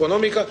emergencia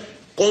económica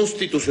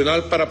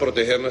constitucional para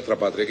proteger nuestra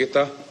patria. Aquí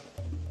está,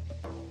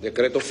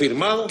 decreto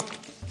firmado,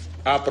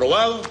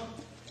 aprobado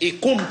y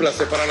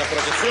cúmplase para la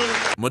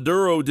protección.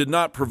 Maduro did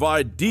not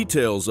provide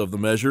details of the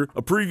measure.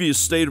 A previous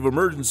state of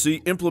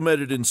emergency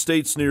implemented in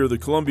states near the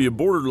Colombia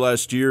border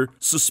last year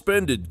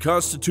suspended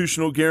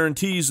constitutional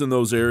guarantees in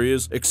those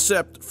areas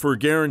except for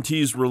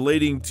guarantees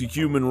relating to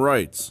human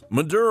rights.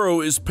 Maduro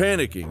is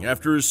panicking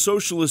after his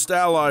socialist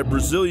ally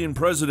Brazilian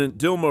President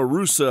Dilma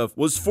Rousseff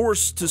was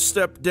forced to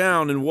step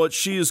down in what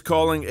she is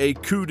calling a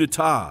coup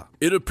d'etat.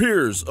 It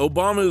appears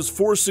Obama is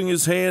forcing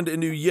his hand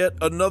into yet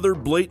another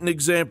blatant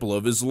example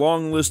of his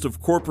long list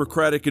of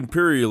corporocratic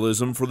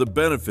imperialism for the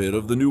benefit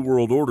of the New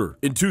World Order.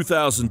 In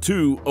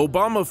 2002,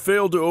 Obama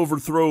failed to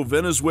overthrow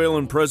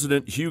Venezuelan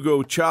President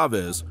Hugo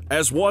Chavez.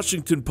 As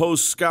Washington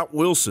Post Scott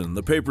Wilson,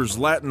 the paper's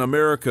Latin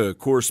America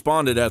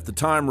correspondent at the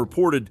time,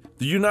 reported,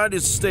 the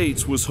United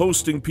States was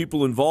hosting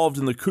people involved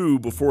in the coup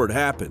before it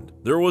happened.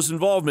 There was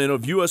involvement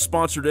of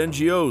U.S.-sponsored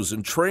NGOs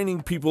and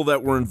training people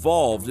that were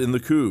involved in the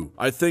coup.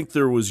 I think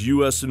there was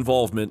U.S.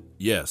 involvement,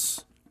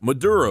 yes.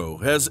 Maduro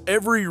has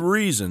every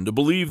reason to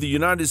believe the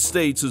United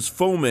States is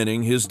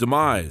fomenting his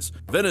demise.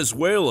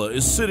 Venezuela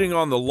is sitting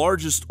on the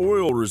largest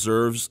oil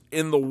reserves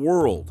in the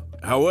world.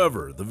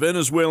 However, the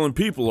Venezuelan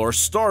people are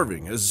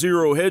starving, as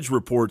Zero Hedge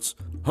reports.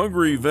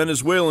 Hungry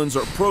Venezuelans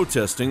are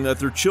protesting that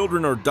their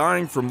children are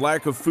dying from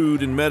lack of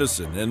food and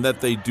medicine, and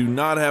that they do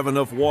not have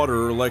enough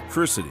water or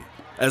electricity.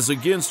 As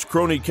Against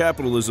Crony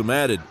Capitalism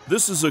added,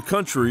 this is a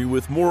country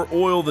with more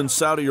oil than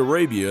Saudi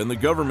Arabia, and the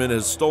government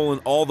has stolen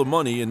all the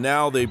money, and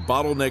now they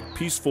bottleneck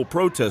peaceful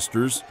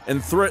protesters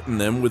and threaten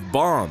them with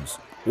bombs,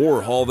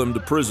 or haul them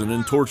to prison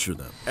and torture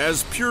them.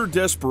 As pure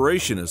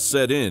desperation has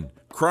set in,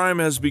 crime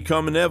has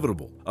become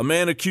inevitable. A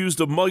man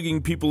accused of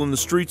mugging people in the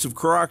streets of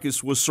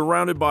Caracas was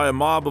surrounded by a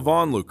mob of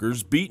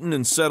onlookers, beaten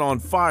and set on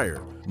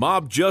fire.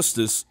 Mob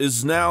justice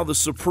is now the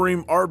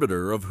supreme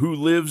arbiter of who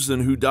lives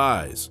and who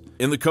dies.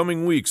 In the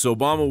coming weeks,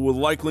 Obama will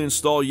likely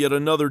install yet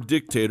another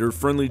dictator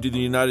friendly to the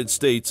United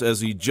States,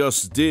 as he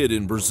just did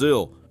in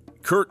Brazil.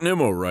 Kurt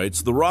Nimmo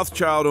writes, the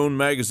Rothschild-owned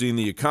magazine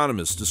The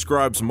Economist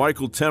describes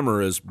Michael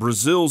Temer as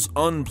Brazil's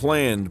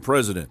unplanned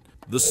president.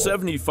 The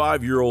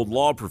 75-year-old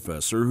law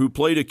professor, who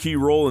played a key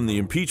role in the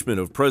impeachment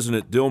of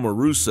President Dilma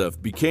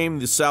Rousseff, became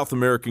the South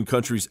American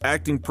country's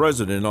acting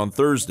president on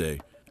Thursday,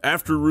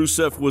 after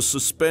Rousseff was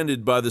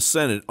suspended by the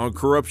Senate on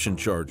corruption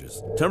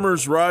charges.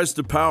 Temer's rise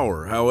to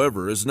power,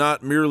 however, is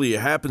not merely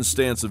a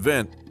happenstance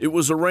event. It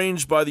was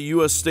arranged by the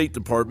U.S. State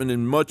Department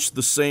in much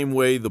the same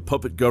way the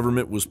puppet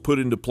government was put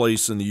into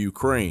place in the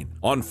Ukraine.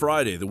 On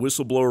Friday, the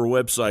whistleblower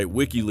website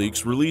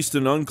WikiLeaks released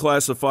an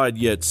unclassified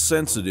yet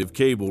sensitive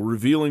cable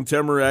revealing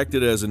Temer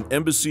acted as an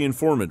embassy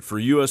informant for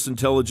U.S.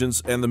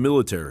 intelligence and the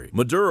military.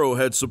 Maduro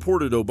had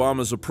supported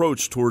Obama's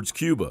approach towards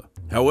Cuba.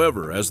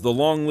 However, as the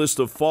long list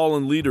of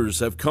fallen leaders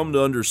have come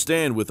to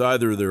understand with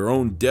either their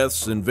own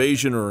deaths,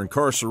 invasion, or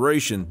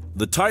incarceration,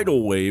 the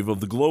tidal wave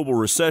of the global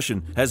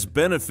recession has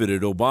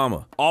benefited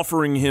Obama,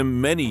 offering him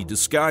many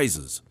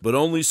disguises, but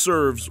only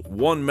serves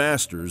one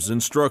master's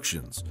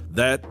instructions,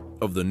 that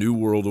of the New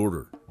World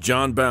Order.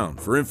 John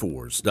Bound for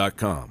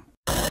INFOWARS.com.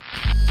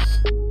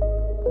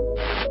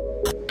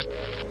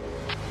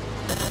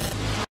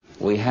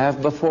 We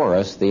have before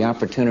us the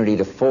opportunity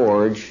to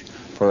forge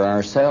for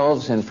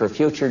ourselves and for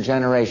future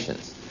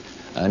generations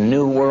a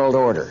new world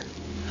order,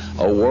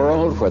 a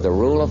world where the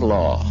rule of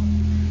law,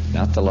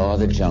 not the law of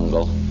the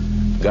jungle,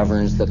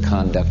 governs the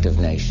conduct of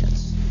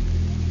nations.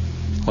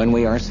 When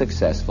we are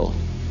successful,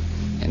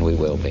 and we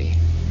will be,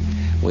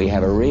 we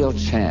have a real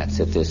chance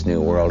at this new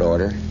world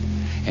order,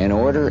 an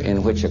order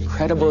in which a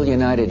credible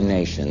United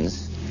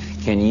Nations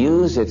can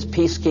use its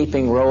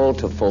peacekeeping role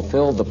to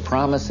fulfill the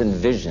promise and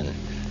vision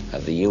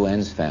of the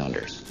UN's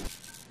founders.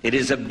 It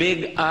is a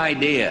big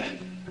idea,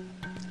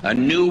 a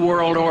new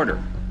world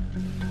order,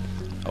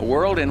 a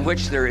world in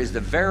which there is the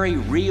very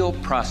real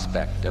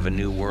prospect of a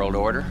new world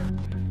order.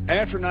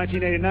 After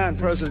 1989,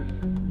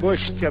 President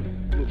Bush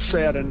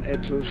said, and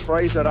it's a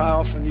phrase that I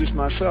often use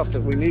myself,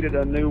 that we needed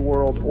a new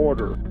world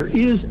order. There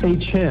is a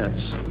chance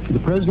for the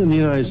President of the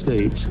United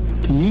States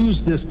to use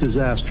this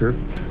disaster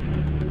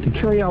to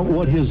carry out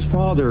what his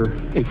father,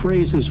 a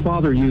phrase his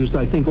father used,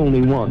 I think,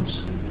 only once,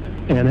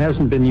 and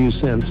hasn't been used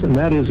since, and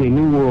that is a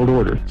new world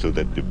order. So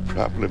that the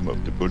problem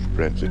of the Bush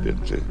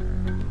presidency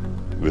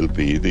will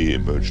be the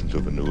emergence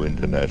of a new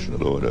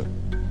international order.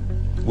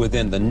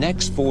 Within the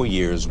next 4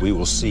 years, we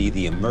will see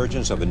the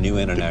emergence of a new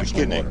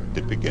international order.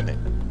 The beginning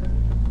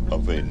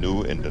of a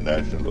new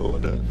international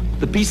order.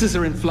 The pieces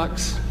are in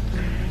flux.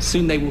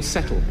 Soon they will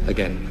settle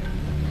again.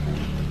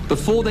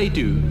 Before they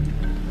do,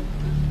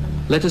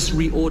 let us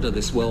reorder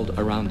this world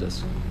around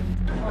us.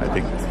 I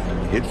think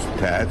its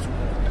task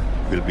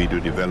will be to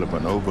develop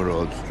an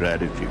overall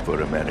strategy for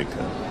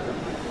America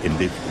in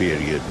this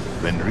period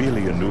when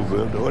really a new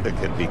world order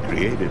can be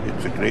created.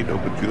 It's a great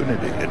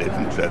opportunity. It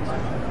isn't just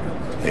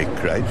a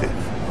crisis.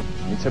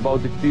 It's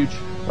about the future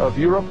of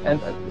Europe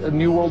and a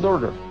new world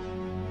order.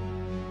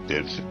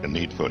 There's a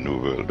need for a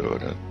new world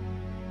order,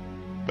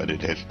 but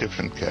it has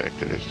different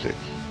characteristics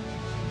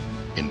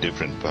in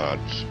different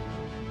parts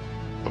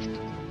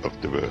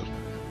of the world.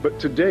 But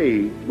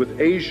today,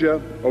 with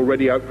Asia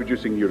already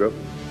outproducing Europe,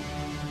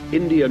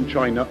 India and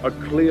China are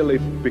clearly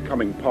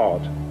becoming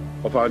part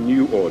of our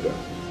new order.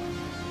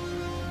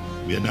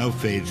 We are now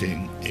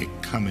facing a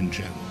common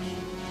challenge.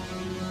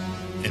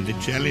 And the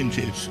challenge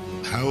is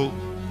how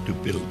to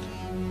build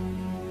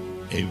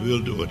a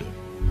world order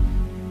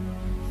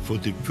for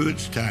the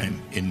first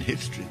time in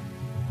history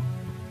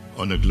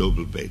on a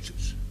global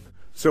basis.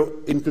 So,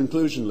 in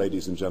conclusion,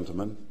 ladies and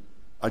gentlemen,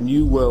 a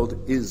new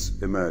world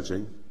is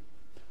emerging.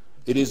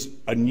 It is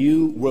a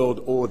new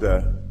world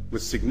order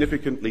with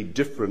significantly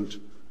different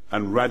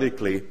and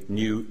radically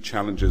new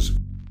challenges.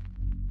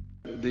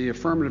 The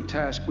affirmative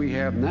task we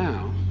have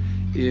now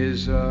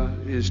is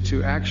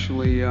to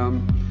actually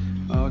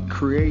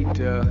create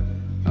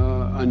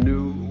a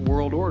new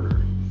world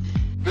order.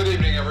 Good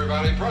evening,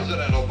 everybody.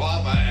 President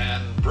Obama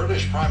and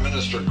British Prime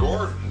Minister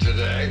Gordon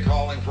today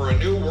calling for a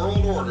new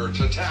world order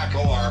to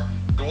tackle our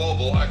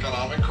global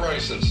economic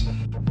crisis.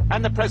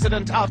 And the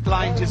president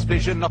outlined his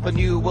vision of a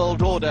new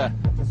world order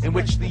in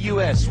which the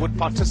U.S. would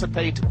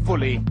participate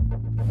fully.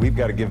 We've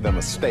got to give them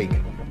a stake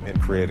in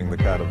creating the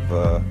kind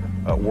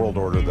of world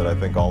order that I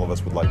think all of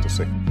us would like to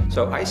see.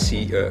 So I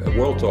see a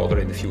world order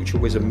in the future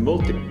with a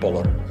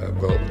multipolar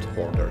world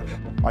order.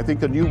 I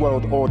think a new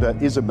world order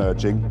is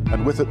emerging,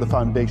 and with it the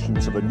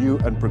foundations of a new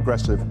and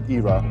progressive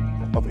era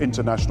of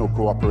international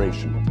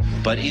cooperation.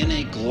 But in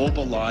a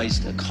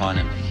globalized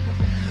economy,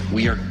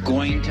 we are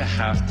going to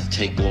have to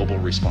take global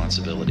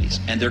responsibilities,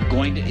 and there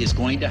is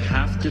going to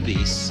have to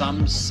be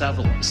some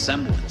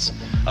semblance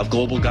of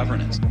global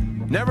governance.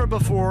 Never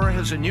before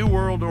has a new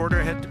world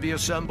order had to be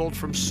assembled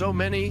from so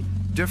many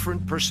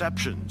different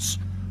perceptions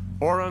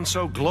or on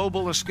so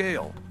global a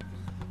scale.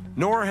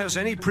 Nor has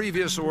any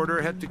previous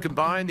order had to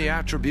combine the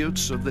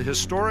attributes of the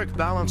historic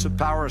balance of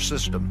power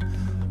system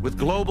with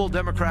global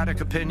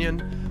democratic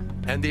opinion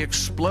and the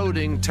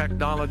exploding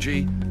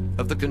technology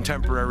of the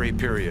contemporary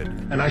period.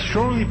 And I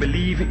strongly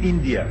believe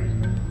India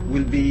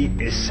will be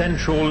a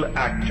central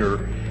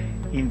actor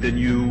in the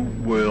new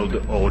world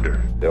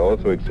order. There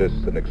also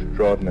exists an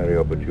extraordinary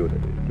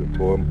opportunity to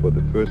form for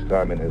the first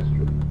time in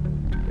history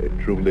a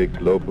truly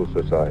global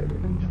society.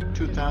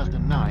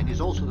 2009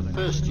 is also the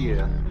first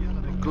year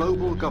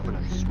global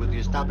governance with the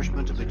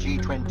establishment of the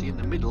G20 in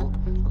the middle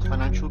of the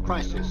financial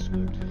crisis.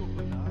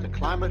 The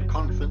climate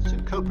conference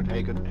in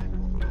Copenhagen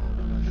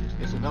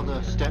is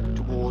another step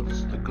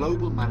towards the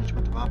global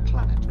management of our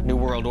planet. New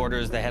World Order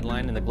is the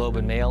headline in the Globe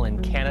and Mail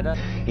in Canada.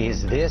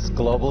 Is this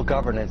global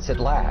governance at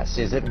last?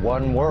 Is it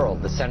one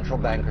world, the central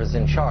bankers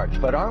in charge?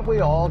 But aren't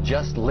we all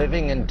just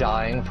living and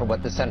dying for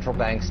what the central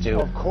banks do?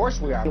 Of course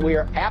we are. We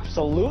are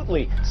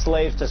absolutely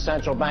slaves to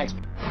central banks.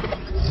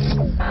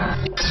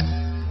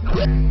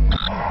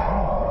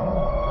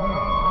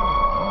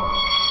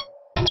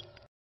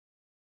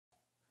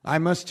 I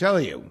must tell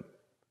you,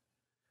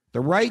 the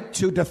right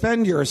to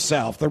defend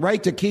yourself, the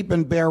right to keep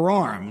and bear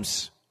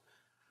arms,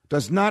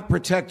 does not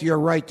protect your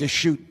right to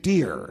shoot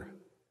deer.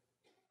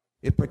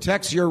 It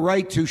protects your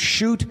right to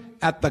shoot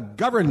at the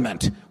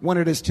government when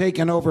it is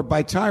taken over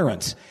by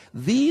tyrants.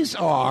 These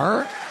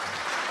are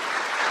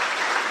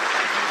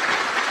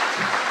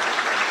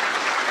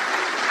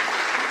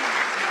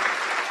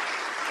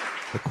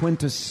the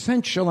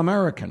quintessential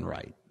American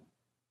right,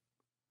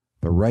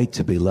 the right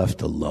to be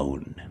left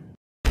alone.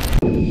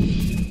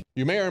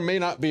 You may or may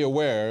not be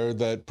aware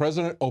that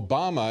President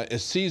Obama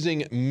is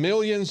seizing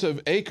millions of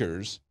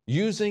acres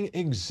using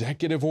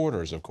executive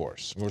orders, of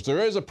course. Of course, there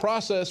is a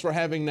process for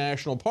having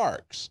national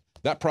parks.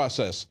 That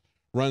process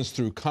runs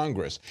through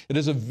Congress. It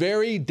is a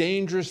very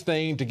dangerous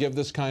thing to give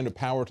this kind of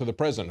power to the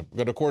president.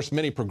 But of course,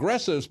 many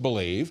progressives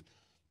believe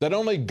that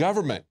only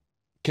government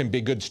can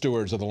be good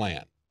stewards of the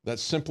land. That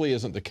simply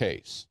isn't the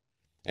case.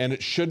 And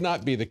it should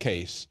not be the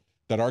case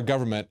that our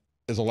government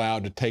is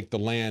allowed to take the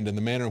land in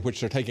the manner in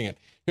which they're taking it.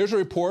 Here's a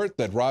report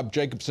that Rob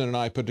Jacobson and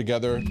I put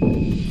together.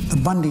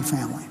 The Bundy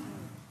family,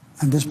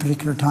 at this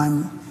particular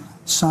time,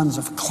 sons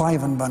of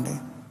Cliven Bundy,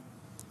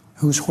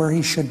 who's where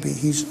he should be.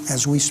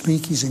 As we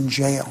speak, he's in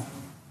jail.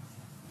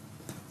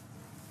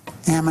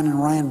 Ammon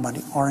and Ryan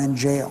Bundy are in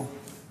jail.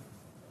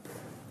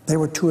 They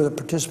were two of the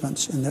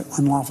participants in the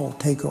unlawful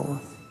takeover.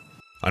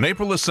 On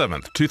April the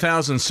 7th,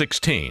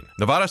 2016,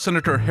 Nevada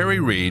Senator Harry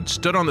Reid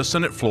stood on the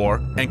Senate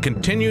floor and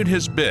continued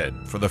his bid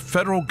for the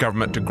federal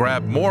government to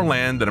grab more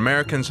land than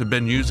Americans have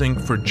been using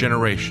for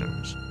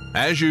generations.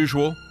 As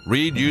usual,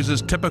 Reid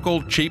uses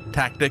typical cheap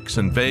tactics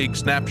and vague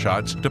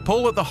snapshots to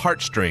pull at the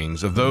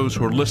heartstrings of those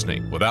who are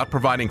listening without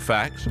providing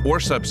facts or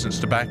substance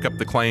to back up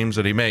the claims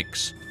that he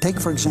makes. Take,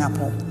 for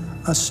example,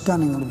 a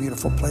stunningly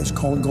beautiful place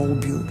called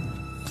Gold Butte,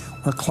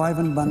 where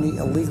Cliven Bundy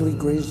illegally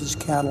grazed his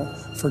cattle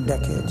for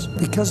decades.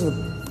 Because of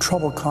the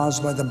trouble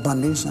caused by the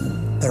Bundys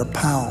and their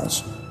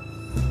pals,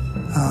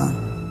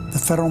 the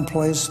federal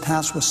employees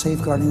tasked with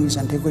safeguarding these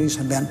antiquities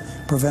have been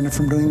prevented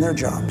from doing their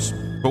jobs.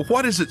 But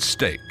what is at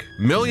stake?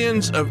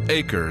 Millions of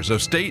acres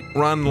of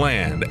state-run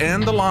land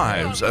and the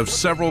lives of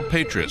several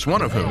patriots,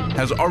 one of whom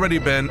has already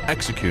been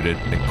executed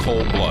in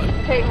cold blood.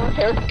 Hey, look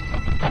here.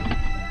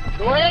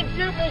 Go ahead,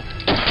 shoot me.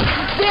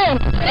 Stand.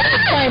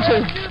 Trying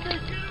to.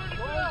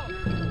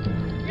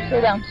 Stay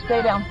down,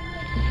 stay down,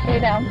 stay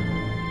down,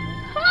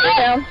 stay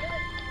down,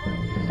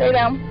 stay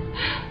down.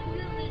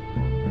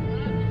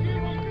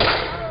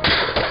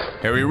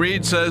 Harry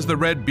Reid says the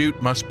Red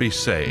Butte must be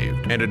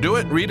saved. And to do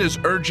it, Reid is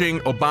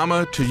urging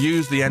Obama to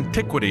use the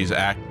Antiquities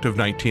Act of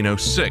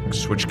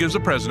 1906, which gives the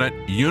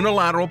president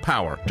unilateral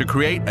power to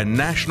create a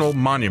national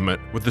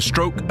monument with the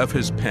stroke of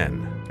his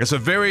pen. It's a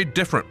very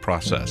different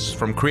process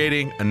from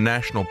creating a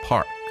national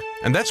park.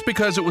 And that's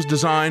because it was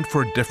designed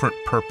for a different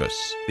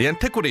purpose. The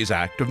Antiquities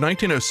Act of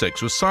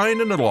 1906 was signed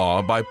into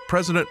law by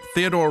President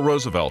Theodore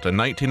Roosevelt in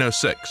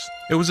 1906.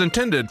 It was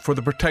intended for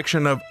the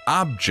protection of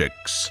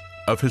objects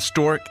of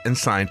historic and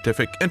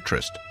scientific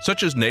interest,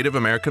 such as Native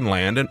American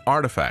land and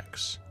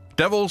artifacts.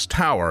 Devil's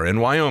Tower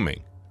in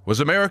Wyoming was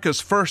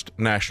America's first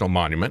national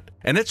monument,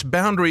 and its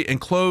boundary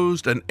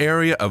enclosed an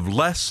area of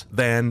less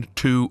than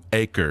 2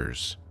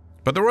 acres.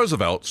 But the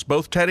Roosevelts,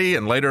 both Teddy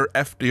and later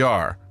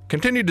FDR,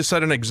 continued to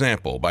set an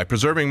example by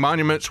preserving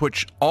monuments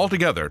which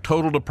altogether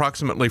totaled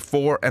approximately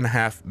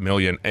 4.5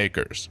 million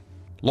acres.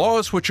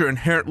 Laws which are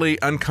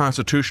inherently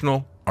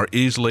unconstitutional are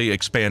easily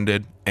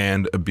expanded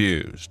and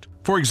abused.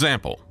 For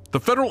example,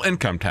 the federal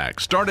income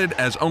tax started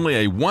as only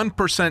a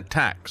 1%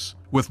 tax,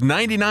 with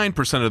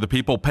 99% of the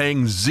people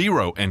paying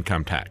 0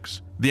 income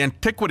tax. The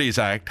Antiquities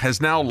Act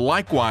has now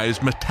likewise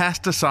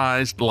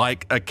metastasized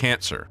like a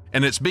cancer,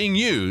 and it's being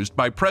used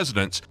by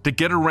presidents to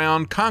get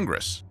around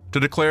Congress, to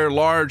declare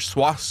large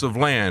swaths of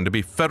land to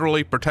be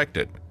federally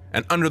protected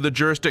and under the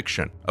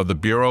jurisdiction of the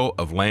Bureau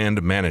of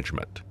Land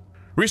Management.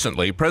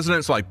 Recently,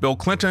 presidents like Bill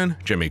Clinton,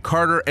 Jimmy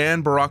Carter,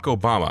 and Barack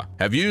Obama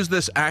have used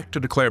this act to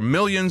declare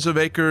millions of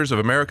acres of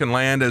American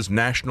land as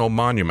national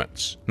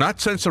monuments. Not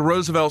since the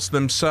Roosevelts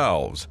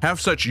themselves have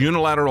such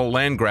unilateral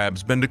land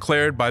grabs been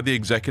declared by the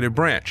executive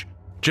branch.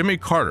 Jimmy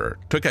Carter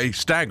took a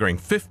staggering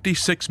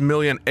 56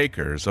 million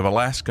acres of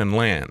Alaskan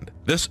land.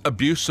 This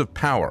abuse of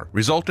power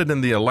resulted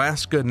in the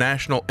Alaska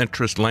National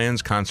Interest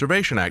Lands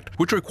Conservation Act,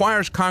 which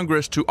requires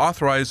Congress to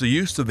authorize the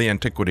use of the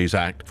Antiquities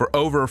Act for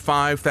over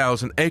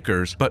 5,000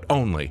 acres, but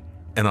only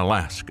in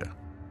Alaska.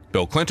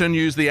 Bill Clinton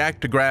used the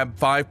act to grab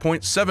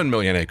 5.7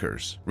 million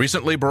acres.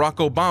 Recently, Barack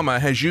Obama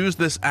has used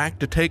this act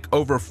to take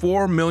over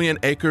 4 million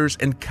acres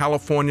in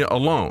California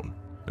alone.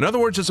 In other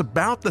words, it's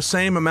about the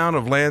same amount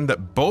of land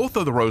that both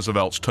of the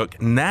Roosevelts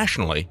took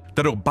nationally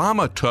that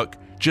Obama took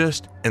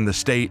just in the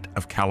state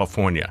of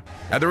California.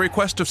 At the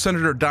request of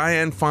Senator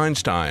Dianne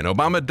Feinstein,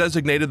 Obama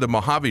designated the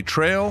Mojave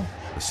Trail,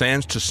 the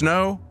Sands to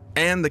Snow,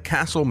 and the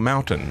Castle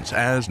Mountains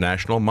as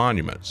national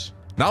monuments.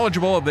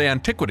 Knowledgeable of the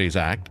Antiquities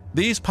Act,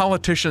 these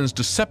politicians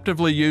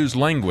deceptively use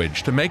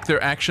language to make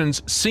their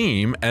actions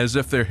seem as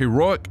if they're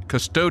heroic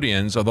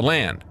custodians of the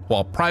land,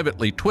 while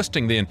privately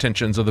twisting the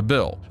intentions of the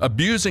bill,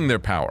 abusing their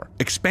power,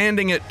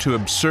 expanding it to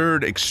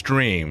absurd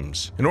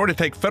extremes in order to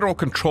take federal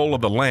control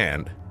of the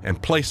land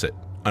and place it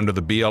under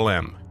the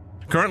BLM.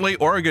 Currently,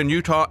 Oregon,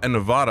 Utah, and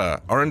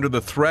Nevada are under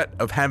the threat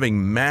of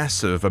having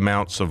massive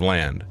amounts of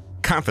land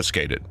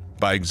confiscated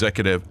by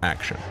executive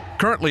action.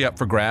 Currently up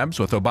for grabs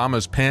with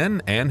Obama's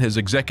pen and his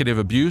executive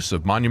abuse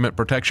of monument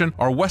protection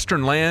are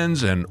western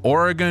lands in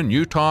Oregon,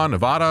 Utah,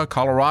 Nevada,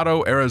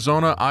 Colorado,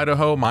 Arizona,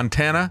 Idaho,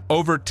 Montana.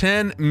 Over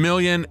 10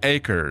 million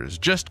acres,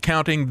 just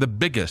counting the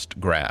biggest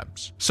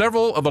grabs.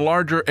 Several of the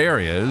larger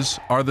areas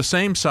are the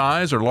same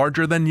size or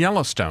larger than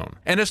Yellowstone.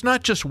 And it's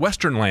not just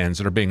western lands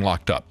that are being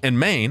locked up. In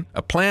Maine,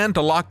 a plan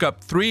to lock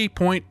up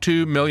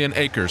 3.2 million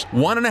acres,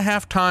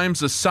 1.5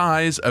 times the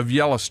size of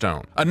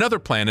Yellowstone. Another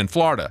plan in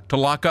Florida to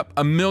lock up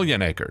 1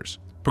 million acres.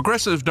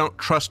 Progressives don't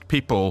trust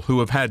people who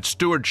have had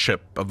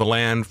stewardship of the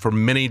land for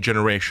many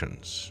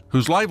generations,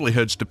 whose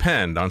livelihoods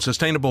depend on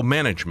sustainable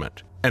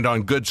management and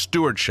on good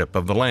stewardship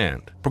of the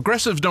land.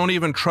 Progressives don't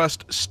even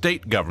trust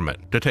state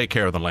government to take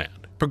care of the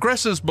land.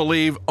 Progressives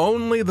believe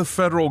only the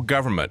federal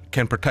government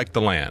can protect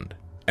the land,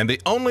 and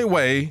the only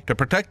way to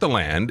protect the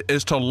land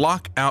is to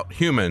lock out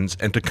humans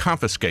and to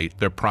confiscate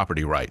their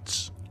property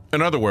rights.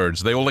 In other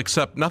words, they will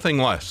accept nothing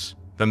less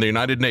than the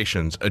United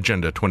Nations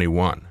Agenda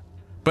 21.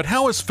 But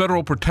how is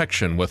federal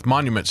protection with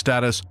monument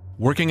status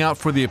working out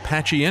for the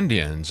Apache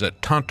Indians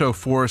at Tonto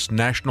Forest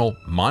National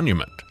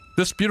Monument?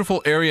 This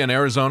beautiful area in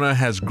Arizona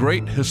has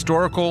great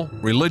historical,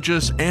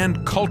 religious,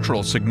 and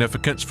cultural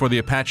significance for the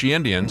Apache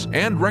Indians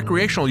and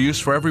recreational use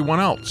for everyone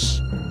else.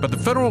 But the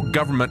federal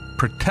government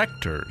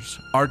protectors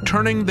are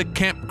turning the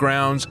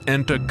campgrounds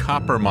into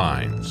copper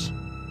mines.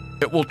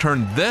 It will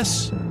turn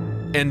this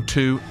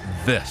into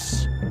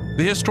this.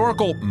 The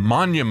historical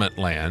monument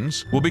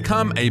lands will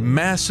become a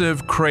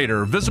massive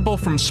crater visible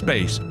from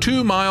space,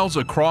 2 miles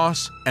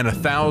across and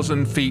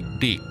 1,000 feet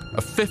deep.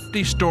 A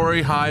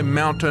 50-story high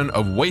mountain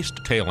of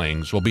waste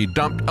tailings will be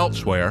dumped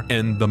elsewhere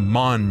in the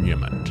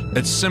monument.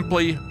 It's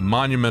simply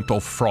monumental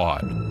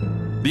fraud.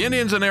 The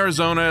Indians in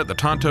Arizona at the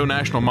Tonto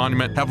National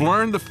Monument have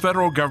learned the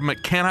federal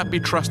government cannot be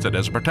trusted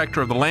as a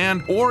protector of the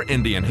land or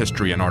Indian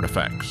history and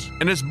artifacts.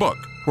 In his book,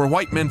 Where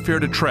White Men Fear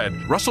to Tread,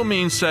 Russell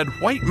Means said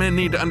white men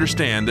need to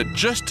understand that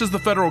just as the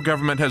federal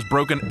government has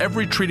broken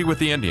every treaty with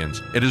the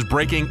Indians, it is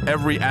breaking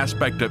every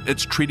aspect of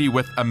its treaty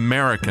with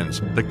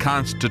Americans, the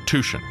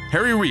Constitution.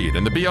 Harry Reid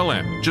and the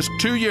BLM, just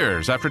 2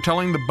 years after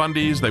telling the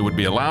Bundys they would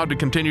be allowed to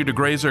continue to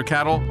graze their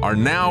cattle, are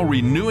now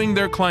renewing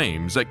their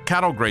claims that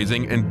cattle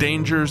grazing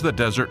endangers the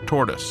desert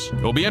tortoise.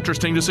 It will be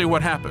interesting to see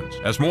what happens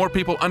as more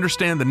people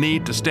understand the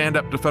need to stand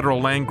up to federal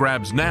land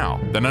grabs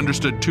now than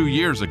understood 2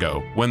 years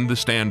ago when the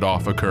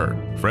standoff occurred.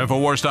 For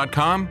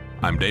INFOWARS.com,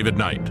 I'm David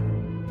Knight.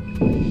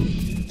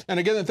 And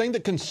again, the thing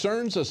that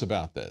concerns us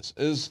about this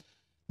is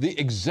the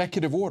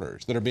executive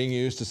orders that are being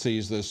used to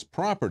seize this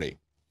property.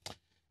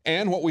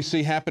 And what we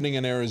see happening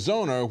in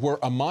Arizona, where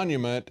a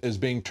monument is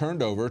being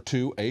turned over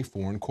to a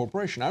foreign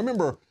corporation. I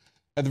remember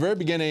at the very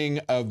beginning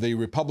of the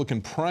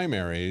Republican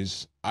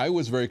primaries, I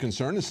was very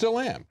concerned, and still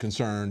am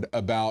concerned,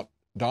 about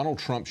Donald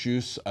Trump's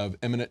use of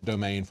eminent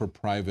domain for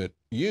private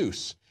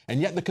use. And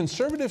yet the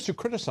conservatives who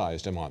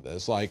criticized him on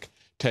this, like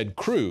Ted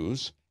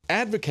Cruz,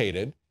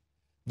 advocated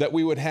that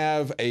we would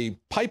have a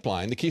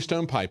pipeline, the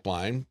Keystone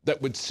Pipeline, that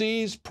would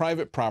seize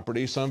private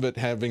property, some of it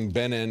having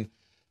been in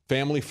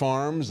family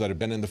farms that have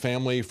been in the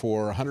family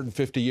for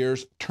 150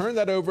 years, turn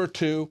that over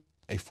to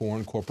a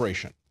foreign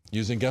corporation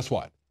using, guess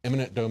what,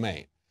 eminent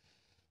domain.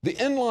 The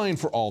end line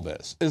for all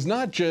this is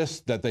not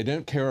just that they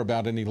don't care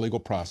about any legal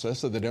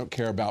process, that they don't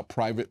care about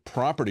private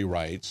property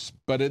rights,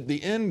 but at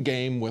the end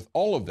game with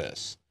all of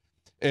this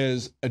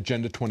is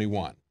Agenda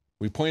 21.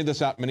 We pointed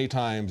this out many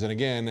times, and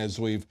again, as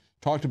we've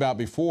talked about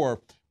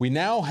before, we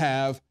now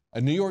have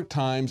a New York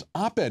Times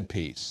op-ed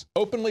piece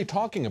openly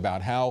talking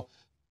about how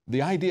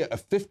the idea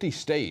of 50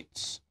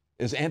 states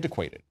is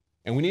antiquated,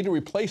 and we need to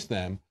replace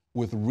them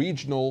with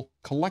regional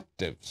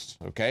collectives,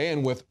 okay,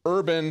 and with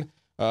urban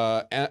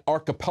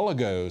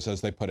archipelagos,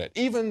 as they put it,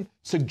 even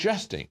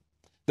suggesting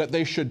that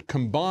they should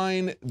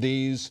combine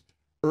these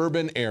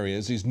urban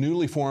areas, these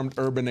newly formed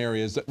urban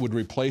areas that would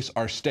replace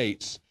our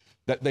states,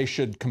 that they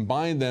should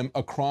combine them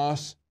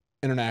across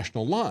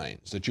international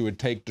lines, that you would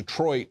take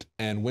Detroit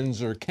and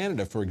Windsor,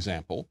 Canada, for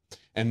example,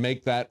 and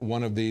make that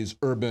one of these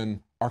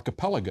urban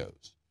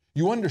archipelagos.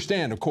 You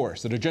understand, of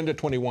course, that Agenda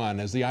 21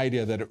 is the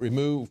idea that it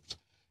removes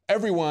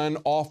everyone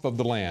off of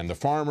the land, the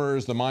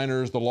farmers, the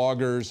miners, the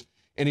loggers.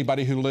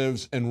 anybody who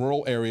lives in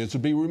rural areas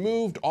would be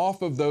removed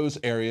off of those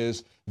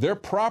areas. Their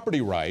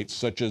property rights,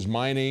 such as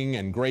mining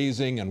and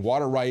grazing and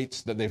water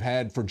rights that they've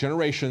had for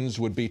generations,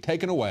 would be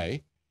taken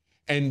away,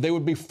 and they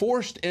would be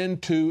forced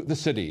into the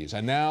cities.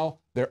 And now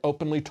they're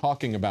openly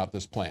talking about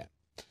this plan,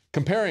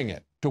 comparing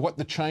it to what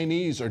the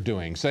Chinese are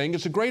doing, saying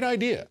it's a great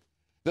idea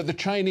that the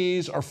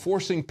Chinese are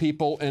forcing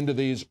people into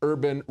these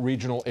urban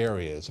regional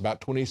areas,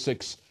 about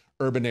 26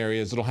 urban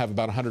areas that'll have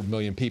about 100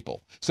 million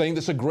people, saying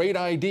it's a great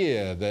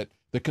idea that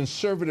the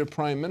conservative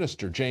Prime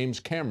Minister, James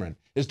Cameron,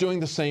 is doing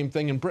the same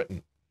thing in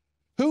Britain.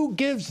 Who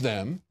gives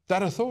them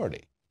that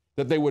authority,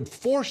 that they would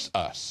force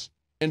us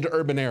into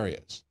urban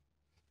areas?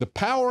 The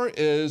power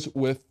is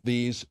with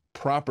these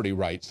property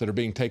rights that are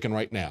being taken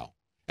right now.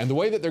 And the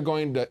way that they're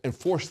going to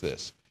enforce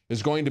this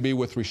is going to be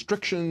with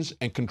restrictions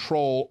and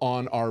control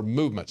on our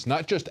movements,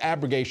 not just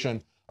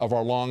abrogation of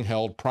our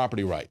long-held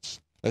property rights.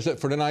 That's it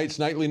for tonight's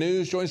Nightly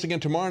News. Join us again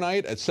tomorrow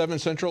night at 7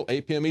 Central,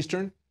 8 p.m.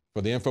 Eastern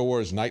for the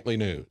INFOWARS Nightly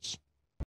News.